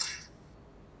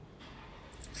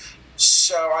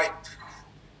 So I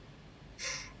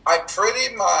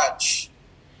pretty much,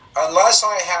 unless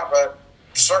I have a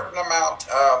certain amount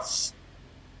of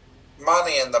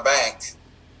money in the bank,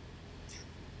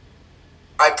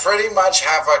 I pretty much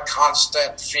have a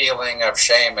constant feeling of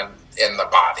shame in the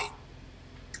body.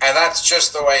 And that's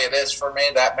just the way it is for me.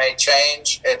 That may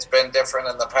change. It's been different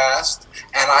in the past.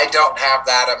 And I don't have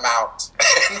that amount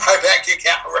in my bank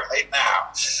account right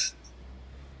now.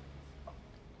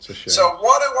 It's a shame. So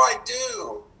what do I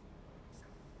do?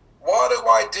 What do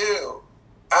I do?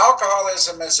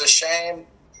 Alcoholism is a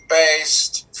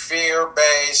shame-based,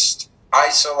 fear-based,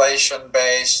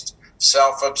 isolation-based,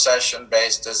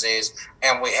 self-obsession-based disease,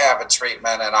 and we have a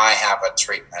treatment, and I have a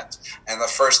treatment. And the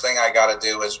first thing I got to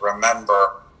do is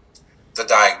remember the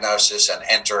diagnosis and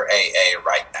enter AA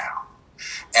right now.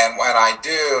 And when I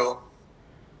do,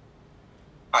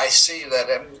 I see that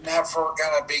I'm never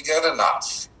going to be good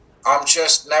enough. I'm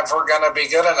just never going to be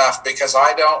good enough because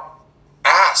I don't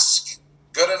ask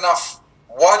good enough.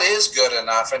 What is good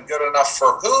enough and good enough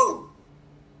for who?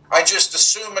 I just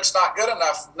assume it's not good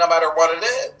enough no matter what it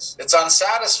is. It's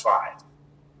unsatisfied.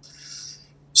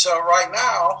 So right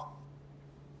now,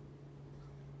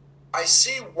 I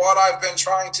see what I've been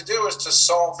trying to do is to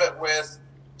solve it with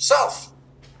self.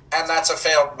 And that's a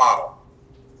failed model.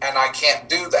 And I can't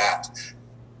do that.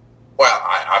 Well,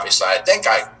 I think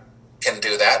I can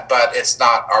do that, but it's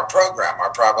not our program.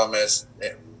 Our program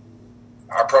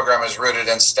is rooted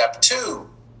in step 2,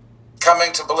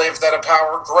 coming to believe that a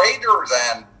power greater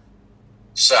than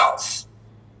self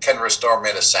can restore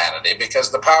me to sanity, because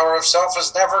the power of self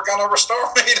is never going to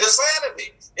restore me to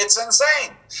sanity. It's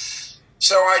insane.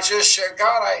 So I just share,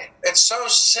 God, it's so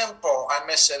simple. I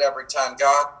miss it every time.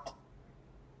 God,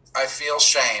 I feel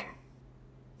shame,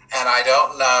 and I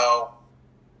don't know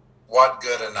what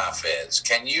good enough is.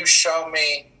 Can you show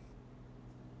me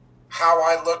how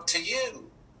I look to you?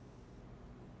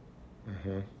 Mm-hmm.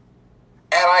 And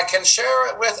I can share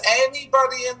it with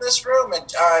anybody in this room. And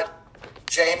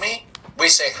Jamie, we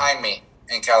say Jaime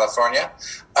in California.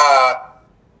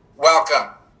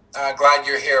 Welcome. Glad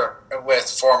you're here with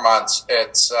 4 months.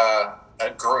 It's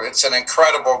it's an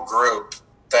incredible group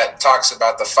that talks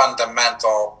about the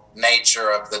fundamental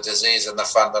nature of the disease and the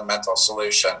fundamental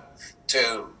solution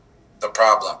to the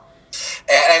problem.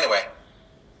 And anyway,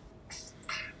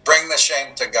 bring the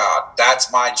shame to God. That's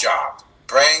my job.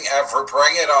 Bring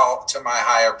it all to my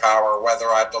higher power. Whether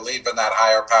I believe in that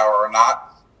higher power or not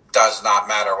does not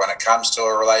matter. When it comes to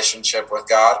a relationship with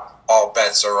God, all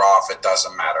bets are off. It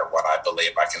doesn't matter what I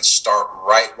believe. I can start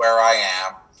right where I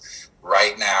am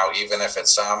right now, even if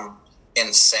it's some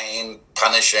insane,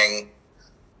 punishing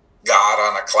God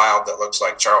on a cloud that looks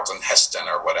like Charlton Heston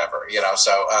or whatever,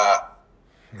 So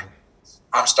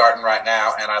I'm starting right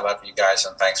now, and I love you guys,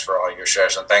 and thanks for all your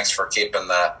shares, and thanks for keeping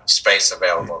the space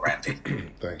available, Randy.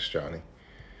 Thanks, Johnny.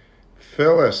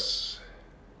 Phyllis.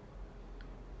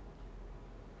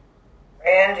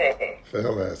 Randy.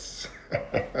 Phyllis.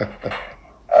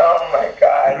 Oh my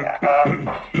God.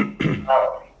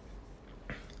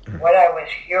 What I was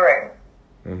hearing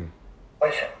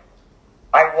was,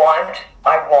 I want.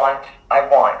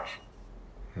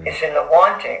 It's in the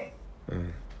wanting.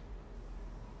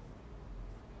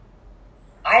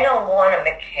 I don't want a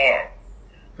McCann.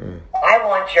 I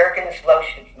want Jergens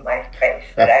lotion for my face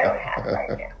that I don't have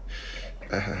right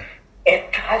now.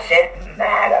 It doesn't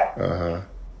matter.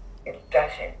 It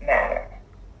doesn't matter.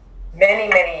 Many,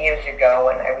 many years ago,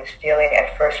 when I was dealing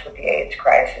at first with the AIDS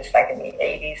crisis, like in the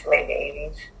 80s, late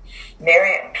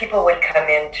 80s, people would come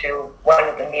into one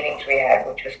of the meetings we had,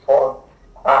 which was called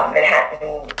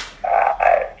Manhattan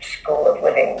School of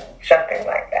Living, something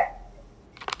like that.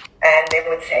 And they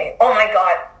would say, oh my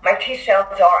God, my T cells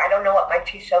are, I don't know what my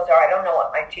T cells are, I don't know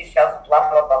what my T cells,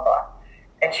 blah, blah, blah, blah.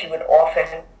 And she would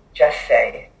often just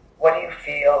say, what do you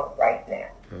feel right now?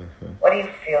 What are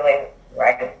you feeling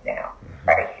right now,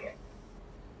 right here?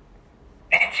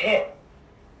 That's it.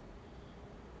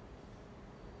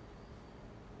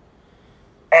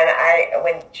 And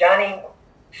when Johnny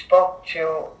spoke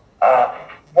to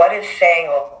what is saying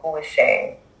or who is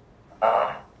saying,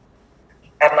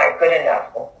 am I good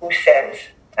enough? Or who says,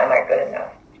 am I good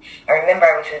enough? I remember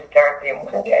I was in therapy, and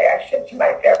one day I said to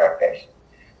my therapist,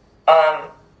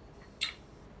 am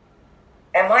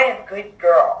I a good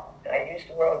girl? And I used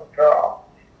the word girl.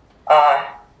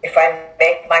 If I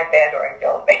make my bed or I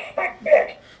don't make my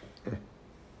bed.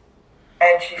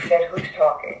 And she said, who's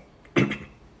talking?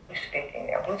 Who's speaking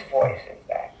now? Whose voice is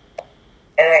that?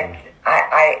 And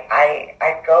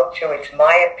I go to, it's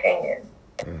my opinion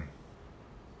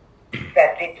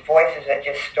that these voices are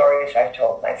just stories I've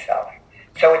told myself.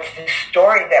 So it's the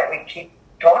story that we keep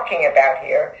talking about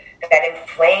here that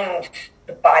inflames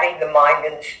the body, the mind,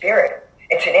 and the spirit.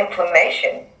 It's an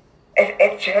inflammation.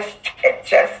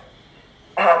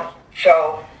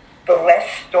 So the less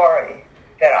story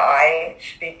that I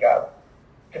speak of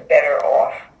the better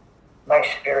off my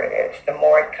spirit is, the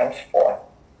more it comes forth.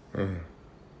 Mm.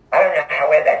 I don't know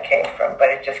where that came from, but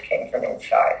it just came from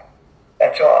inside.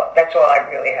 That's all I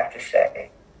really have to say.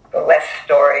 The less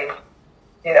story,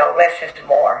 less is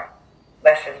more.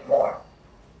 Less is more.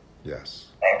 Yes.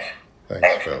 Thanks.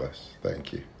 Thanks, Phyllis.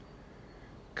 Thank you.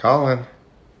 Colin.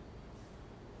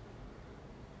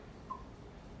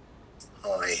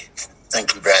 Hi.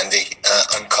 Thank you, Brandy.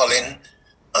 I'm Colin.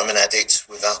 I'm an addict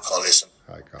with alcoholism.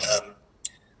 Hi, Colin.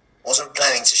 Wasn't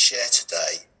planning to share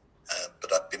today,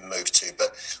 but I've been moved to.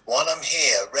 But while I'm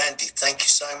here, Randy, thank you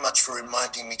so much for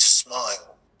reminding me to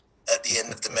smile at the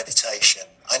end of the meditation.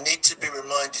 I need to be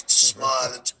reminded to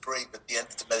smile and to breathe at the end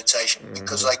of the meditation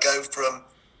because I go from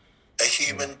a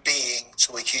human being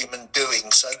to a human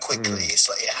doing so quickly. It's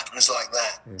like it happens like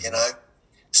that,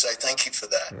 So thank you for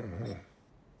that.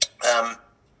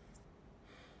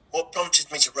 What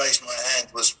prompted me to raise my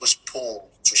hand was Paul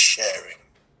just sharing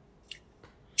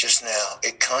just now.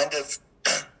 It kind of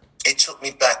it took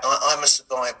me back. I'm a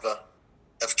survivor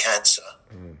of cancer.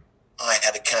 I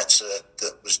had a cancer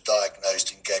that was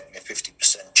diagnosed and gave me a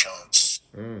 50% chance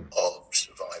of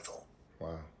survival.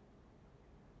 Wow.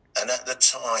 And at the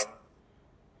time,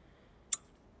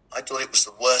 I thought it was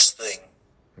the worst thing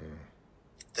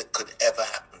that could ever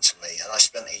happen to me. And I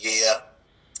spent a year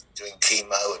doing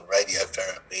chemo and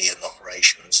radiotherapy and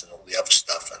operations and all the other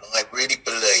stuff. And I really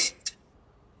believed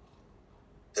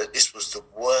that this was the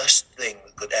worst thing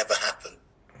that could ever happen.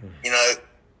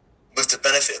 With the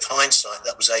benefit of hindsight,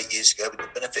 that was 8 years ago, with the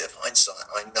benefit of hindsight,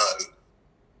 I know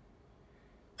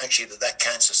actually that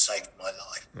cancer saved my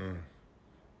life.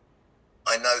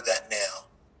 I know that now.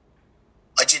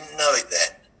 I didn't know it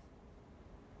then.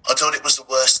 I thought it was the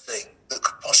worst thing that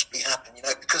could possibly happen,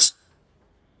 because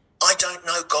I don't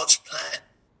know God's plan.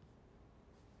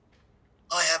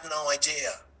 I have no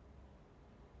idea.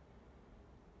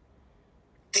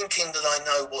 Thinking that I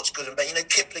know what's good and bad.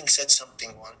 Kipling said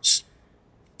something once.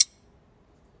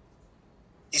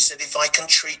 He said, if I can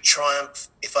greet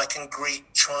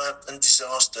triumph and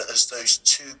disaster as those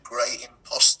two great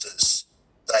impostors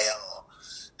they are.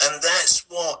 And that's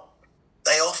what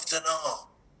they often are.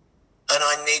 And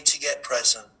I need to get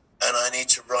present and I need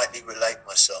to rightly relate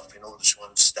myself in order to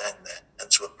understand that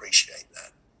and to appreciate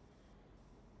that.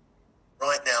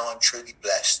 Right now, I'm truly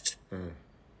blessed.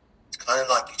 Kind of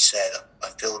like you said,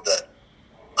 I feel that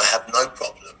I have no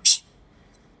problems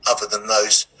other than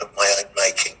those of my own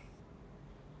making.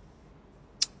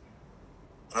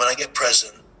 And when I get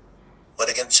present, when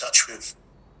I get in touch with,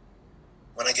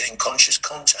 when I get in conscious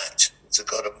contact with the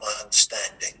God of my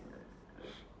understanding,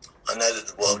 I know that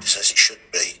the world is as it should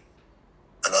be,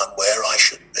 and I'm where I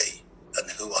should be,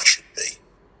 and who I should be,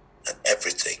 and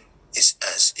everything is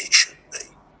as it should be.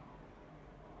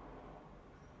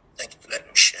 Thank you for letting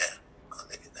me share. I'll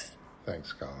leave it there.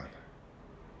 Thanks, Colin.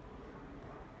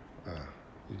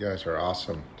 You guys are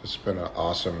awesome. This has been an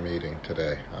awesome meeting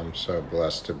today. I'm so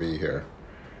blessed to be here.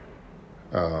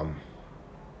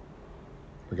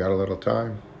 We got a little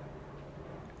time.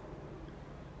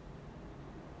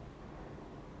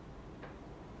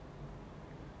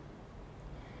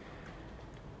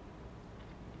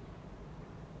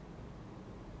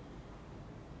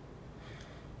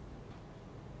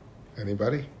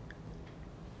 Anybody?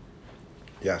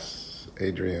 Yes,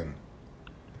 Adrienne.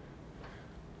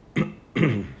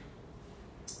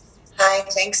 Hi,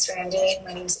 thanks, Randy.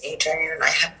 My name's Adrienne, and I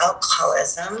have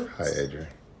alcoholism. Hi, Adrienne.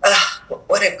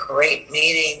 What a great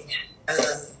meeting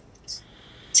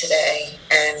today.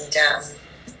 And,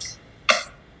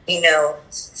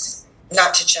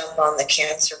 not to jump on the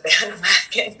cancer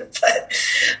bandwagon, but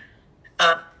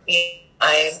I'm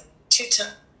 2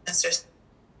 times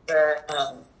where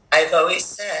I've always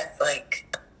said,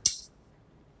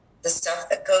 the stuff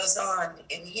that goes on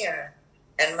in here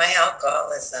and my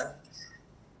alcoholism,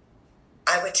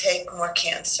 I would take more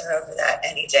cancer over that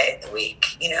any day of the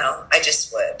week. I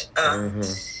just would. And,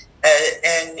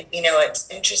 it's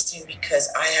interesting because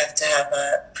I have to have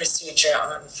a procedure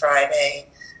on Friday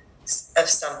of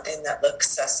something that looks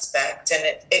suspect. And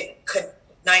it could,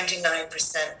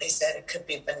 99%, they said it could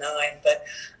be benign, but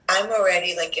I'm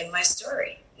already in my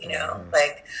story,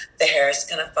 the hair is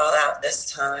going to fall out this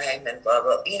time and blah,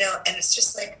 blah, and it's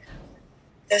just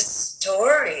the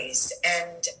stories,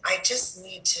 and I just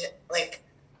need to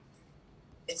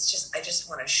I just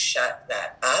want to shut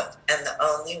that up, and the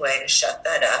only way to shut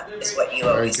that up is what you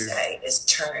always say, is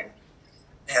turn.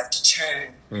 I have to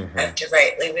turn. I have to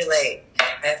rightly relate.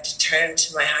 I have to turn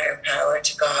to my higher power,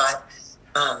 to God,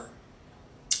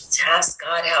 to ask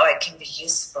God how I can be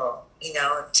useful,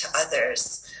 to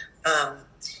others.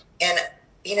 And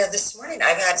this morning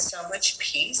I've had so much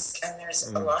peace, and there's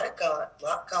a lot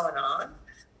going on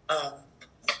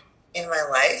in my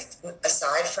life,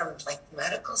 aside from like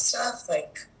medical stuff.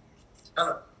 Like,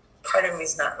 part of me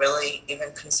is not really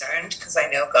even concerned because I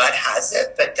know God has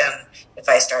it. But then if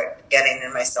I start getting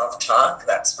in my self-talk,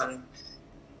 that's when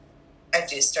I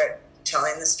do start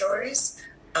telling the stories.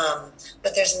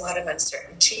 But there's a lot of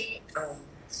uncertainty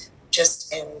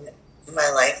just in my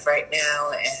life right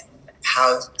now, and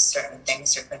how certain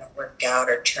things are going to work out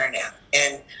or turn out.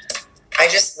 And I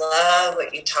just love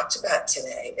what you talked about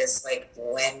today, is like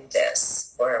when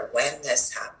this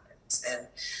happens, and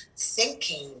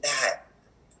thinking that,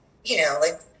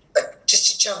 like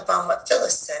just to jump on what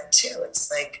Phyllis said too, it's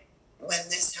like when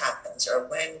this happens or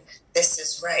when this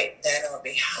is right, then I'll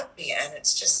be happy. And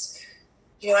it's just,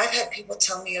 I've had people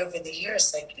tell me over the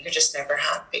years, like, you're just never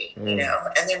happy, and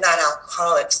they're not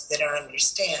alcoholics, they don't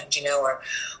understand, or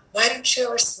why don't you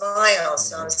ever smile?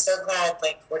 So I'm so glad,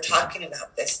 like, we're talking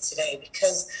about this today,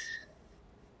 because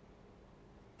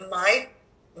my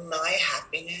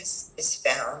happiness is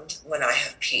found when I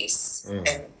have peace,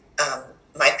 and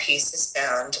my peace is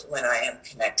found when I am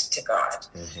connected to God,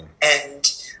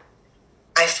 and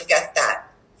I forget that.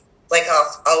 Like,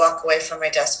 I'll walk away from my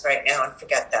desk right now and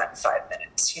forget that in 5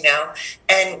 minutes,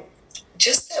 and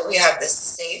just that we have this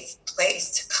safe place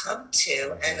to come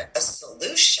to and a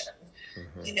solution,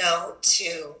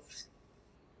 to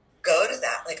go to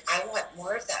that. Like, I want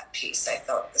more of that peace I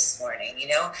felt this morning,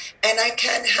 and I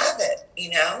can have it,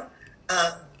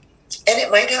 and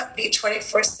it might not be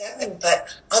 24/7, but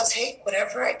I'll take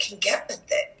whatever I can get with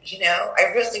it, I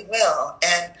really will.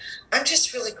 And I'm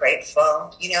just really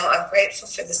grateful, I'm grateful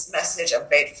for this message. I'm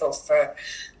grateful for,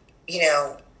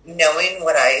 knowing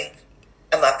what I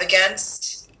am up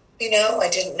against. I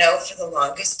didn't know for the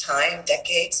longest time,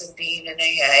 decades of being in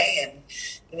AA, and,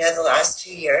 the last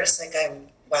 2 years, like,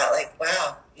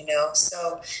 wow,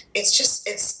 so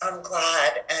I'm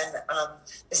glad. And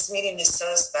this meeting is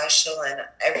so special, and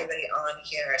everybody on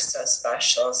here is so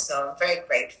special. So I'm very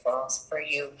grateful for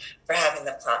you for having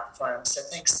the platform. So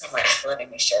thanks so much for letting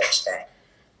me share today.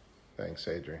 Thanks,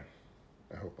 Adrian.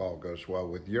 I hope all goes well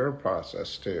with your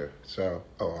process too. So,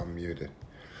 I'm muted.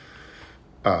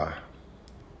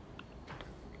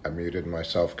 I muted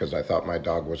myself because I thought my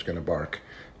dog was going to bark.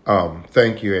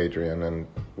 Thank you, Adrian, and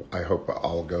I hope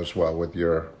all goes well with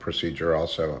your procedure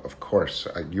also. Of course,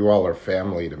 you all are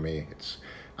family to me.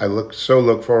 I look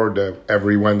forward to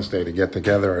every Wednesday to get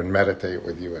together and meditate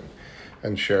with you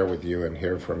and share with you and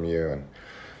hear from you.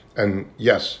 And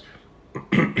yes,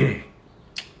 I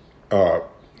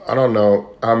don't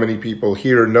know how many people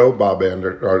here know Bob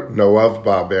or know of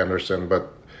Bob Anderson,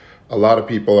 but a lot of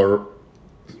people are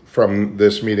from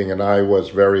this meeting, and I was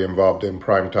very involved in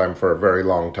Primetime for a very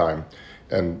long time.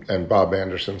 And Bob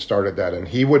Anderson started that. And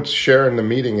he would share in the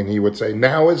meeting, and he would say,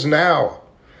 now is now.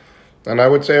 And I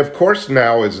would say, of course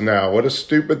now is now. What a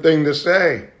stupid thing to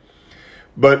say.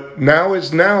 But now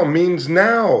is now means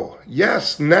now.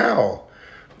 Yes, now.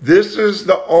 This is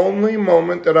the only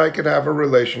moment that I could have a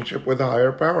relationship with a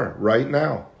higher power, right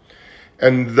now.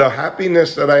 And the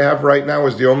happiness that I have right now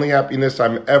is the only happiness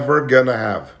I'm ever going to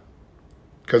have.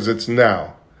 Because it's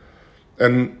now.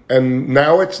 And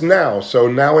now it's now. So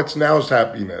now it's now's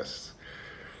happiness.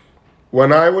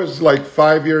 When I was like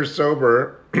 5 years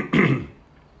sober,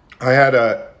 I had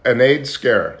an AIDS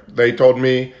scare. They told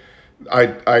me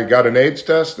I got an AIDS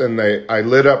test, and I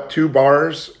lit up 2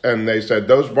 bars, and they said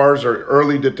those bars are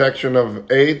early detection of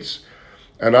AIDS.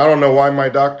 And I don't know why my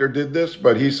doctor did this,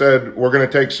 but he said, we're going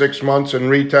to take 6 months and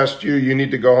retest you. You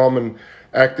need to go home and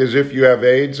act as if you have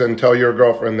AIDS and tell your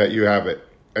girlfriend that you have it.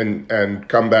 And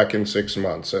come back in 6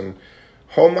 months. And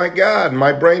oh my God,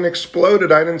 my brain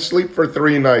exploded. I didn't sleep for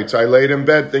 3 nights. I laid in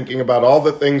bed thinking about all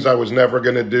the things I was never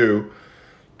going to do,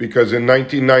 because in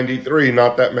 1993,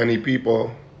 not that many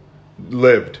people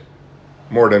lived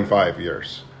more than 5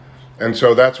 years. And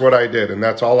so that's what I did, and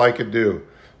that's all I could do.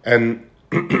 And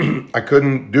I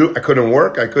couldn't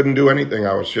work. I couldn't do anything.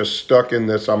 I was just stuck in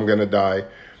this, I'm going to die,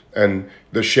 and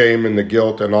the shame and the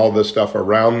guilt and all the stuff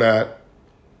around that.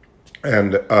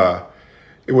 And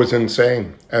it was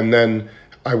insane. And then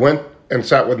I went and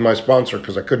sat with my sponsor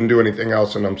because I couldn't do anything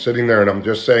else. And I'm sitting there and I'm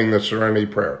just saying the Serenity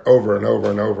Prayer over and over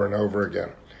and over and over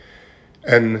again.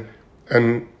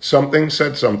 And something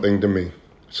said something to me.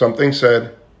 Something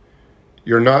said,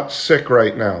 you're not sick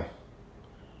right now.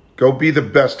 Go be the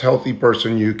best healthy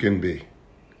person you can be.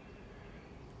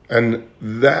 And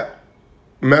that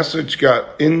message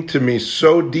got into me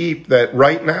so deep that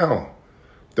right now,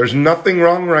 there's nothing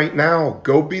wrong right now.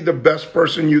 Go be the best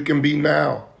person you can be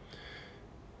now.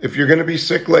 If you're going to be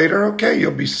sick later, okay,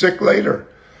 you'll be sick later.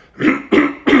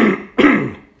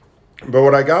 But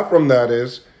what I got from that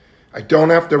is I don't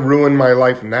have to ruin my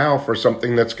life now for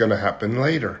something that's going to happen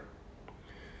later.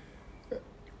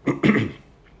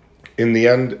 In the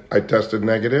end, I tested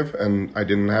negative and I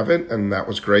didn't have it, and that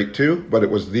was great too. But it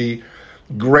was the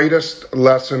greatest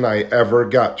lesson I ever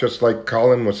got. Just like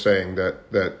Colin was saying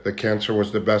that the cancer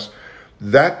was the best.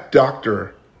 That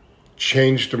doctor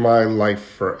changed my life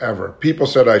forever. People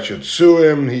said I should sue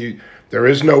him. There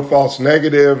is no false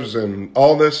negatives and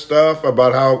all this stuff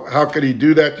about how could he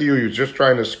do that to you? He was just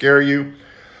trying to scare you.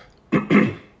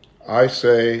 I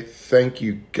say, thank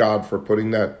you, God, for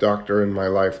putting that doctor in my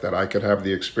life that I could have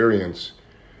the experience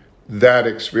that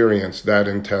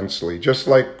intensely. Just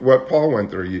like what Paul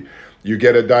went through. You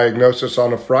get a diagnosis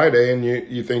on a Friday and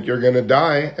you think you're going to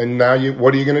die. And now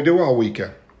what are you going to do all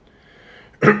weekend?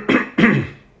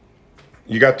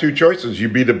 You got two choices. You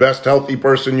be the best healthy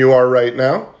person you are right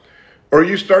now, or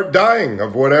you start dying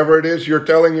of whatever it is you're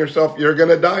telling yourself you're going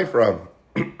to die from.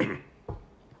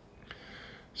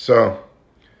 So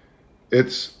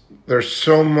there's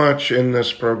so much in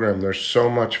this program. There's so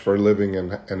much for living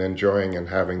and enjoying and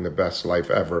having the best life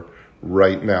ever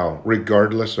right now,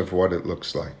 regardless of what it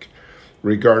looks like,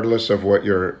 regardless of what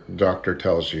your doctor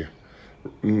tells you.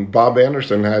 Bob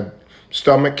Anderson had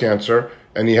stomach cancer,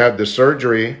 and he had the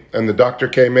surgery, and the doctor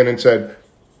came in and said,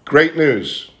 great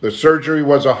news, the surgery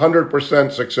was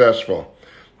 100% successful.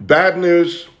 Bad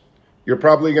news, you're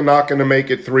probably not going to make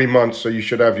it 3 months, so you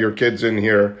should have your kids in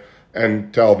here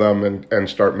and tell them and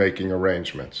start making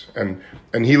arrangements. And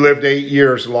he lived 8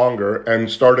 years longer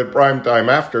and started Primetime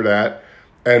after that,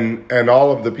 and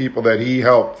all of the people that he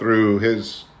helped through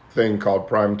his thing called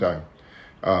Primetime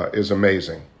is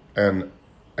amazing. And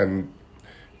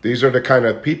these are the kind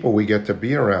of people we get to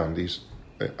be around, these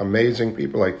amazing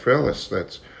people like Phyllis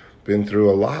that's been through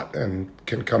a lot and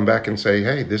can come back and say,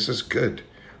 hey, this is good.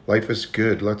 Life is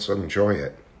good. Let's enjoy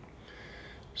it.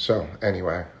 So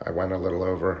anyway, I went a little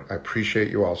over. I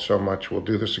appreciate you all so much. We'll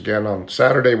do this again on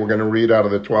Saturday. We're going to read out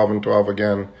of the 12 and 12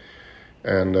 again.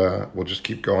 And we'll just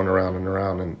keep going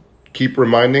around and keep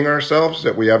reminding ourselves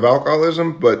that we have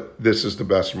alcoholism, but this is the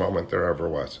best moment there ever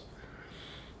was.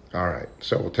 All right,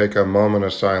 so we'll take a moment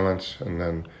of silence, and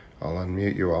then I'll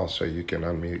unmute you all so you can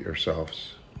unmute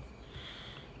yourselves.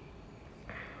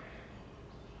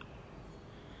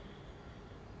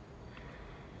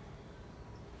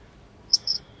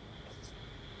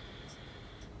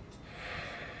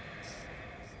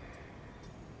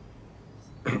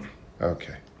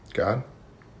 Okay, God,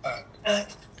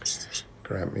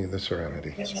 grant me the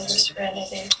serenity. Give me the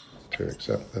serenity. To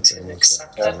accept the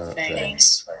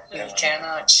things we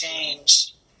cannot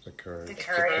change. The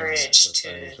courage to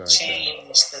change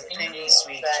the things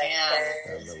we can.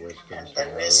 and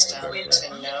the wisdom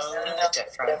to know the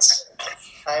difference.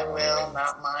 Thy will,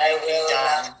 not mine, be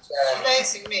done.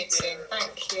 Amazing meeting.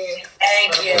 Thank you.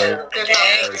 Thank you. Good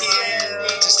Thank luck. you.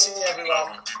 Good to see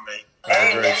everyone. Have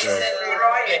a great day.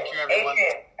 Thank you, everyone.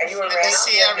 Are you around? Good to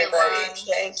see everyone.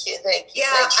 Thank you. Yeah,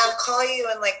 I'll call you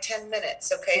in like 10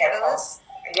 minutes, okay, Phyllis?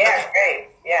 Yeah, great.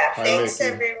 Yeah. Hi, Thanks,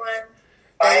 Mickey. everyone.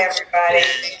 Bye, everybody.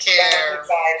 Take care.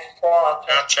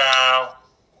 Ciao, ciao.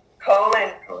 Colin,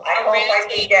 I hope I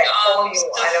can get call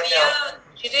you. I don't know. Sophia,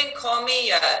 she didn't call me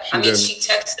yet. She didn't. She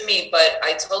texted me, but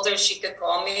I told her she could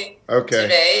call me Okay.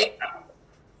 today.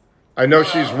 I know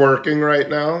she's working right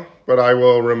now, but I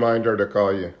will remind her to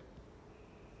call you.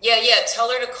 Yeah,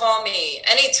 tell her to call me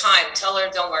anytime. Tell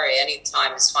her, don't worry,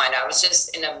 anytime is fine. I was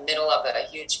just in the middle of a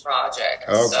huge project.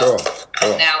 Oh, so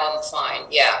cool. now I'm fine.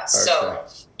 Yeah, so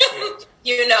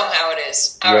you know how it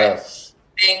is. All Yes.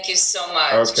 right. Thank you so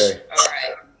much. Okay. All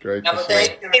right. Great Have to a see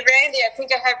great you. Hey, Randy, I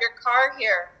think I have your car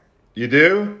here. You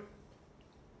do?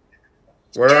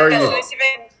 Where are Let you? me see if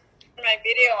I can turn my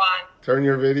video on. Turn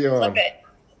your video on. Flip it.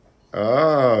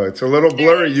 Oh, it's a little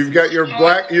blurry. You've got your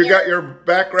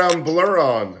background blur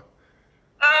on.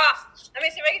 Let me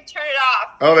see if I can turn it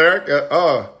off. Oh, there it goes.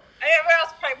 Oh, Everyone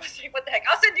else probably was like, what the heck?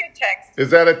 I'll send you a text. is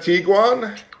that a Tiguan?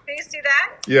 Can you see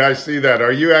that? Yeah, I see that.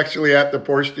 Are you actually at the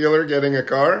Porsche dealer getting a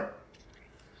car?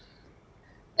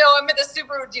 No, I'm at the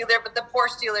Subaru dealer, but the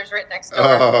Porsche dealer's right next door.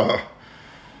 Oh.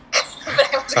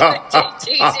 But I was going to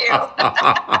tease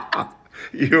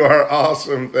you. You are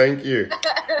awesome. Thank you. All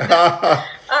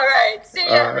right. See you,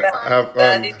 everyone. Have fun.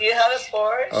 Randy, do you have a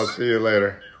Porsche? I'll see you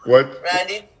later. What?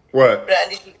 Randy, What?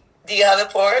 do you have a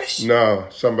Porsche? No,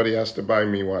 somebody has to buy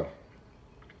me one.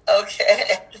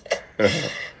 Okay.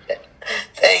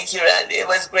 Thank you, Randy. It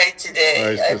was great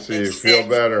today. Nice to see you. Feel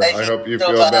better. I hope you so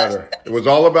feel bad. better. It was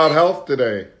all about health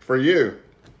today for you.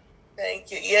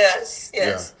 Thank you. Yes.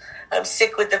 I'm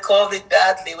sick with the COVID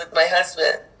badly with my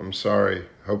husband. I'm sorry.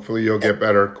 Hopefully you'll get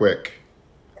better quick.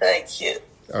 Thank you.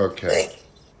 Okay.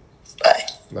 Bye.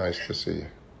 Nice to see you.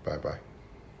 Bye-bye.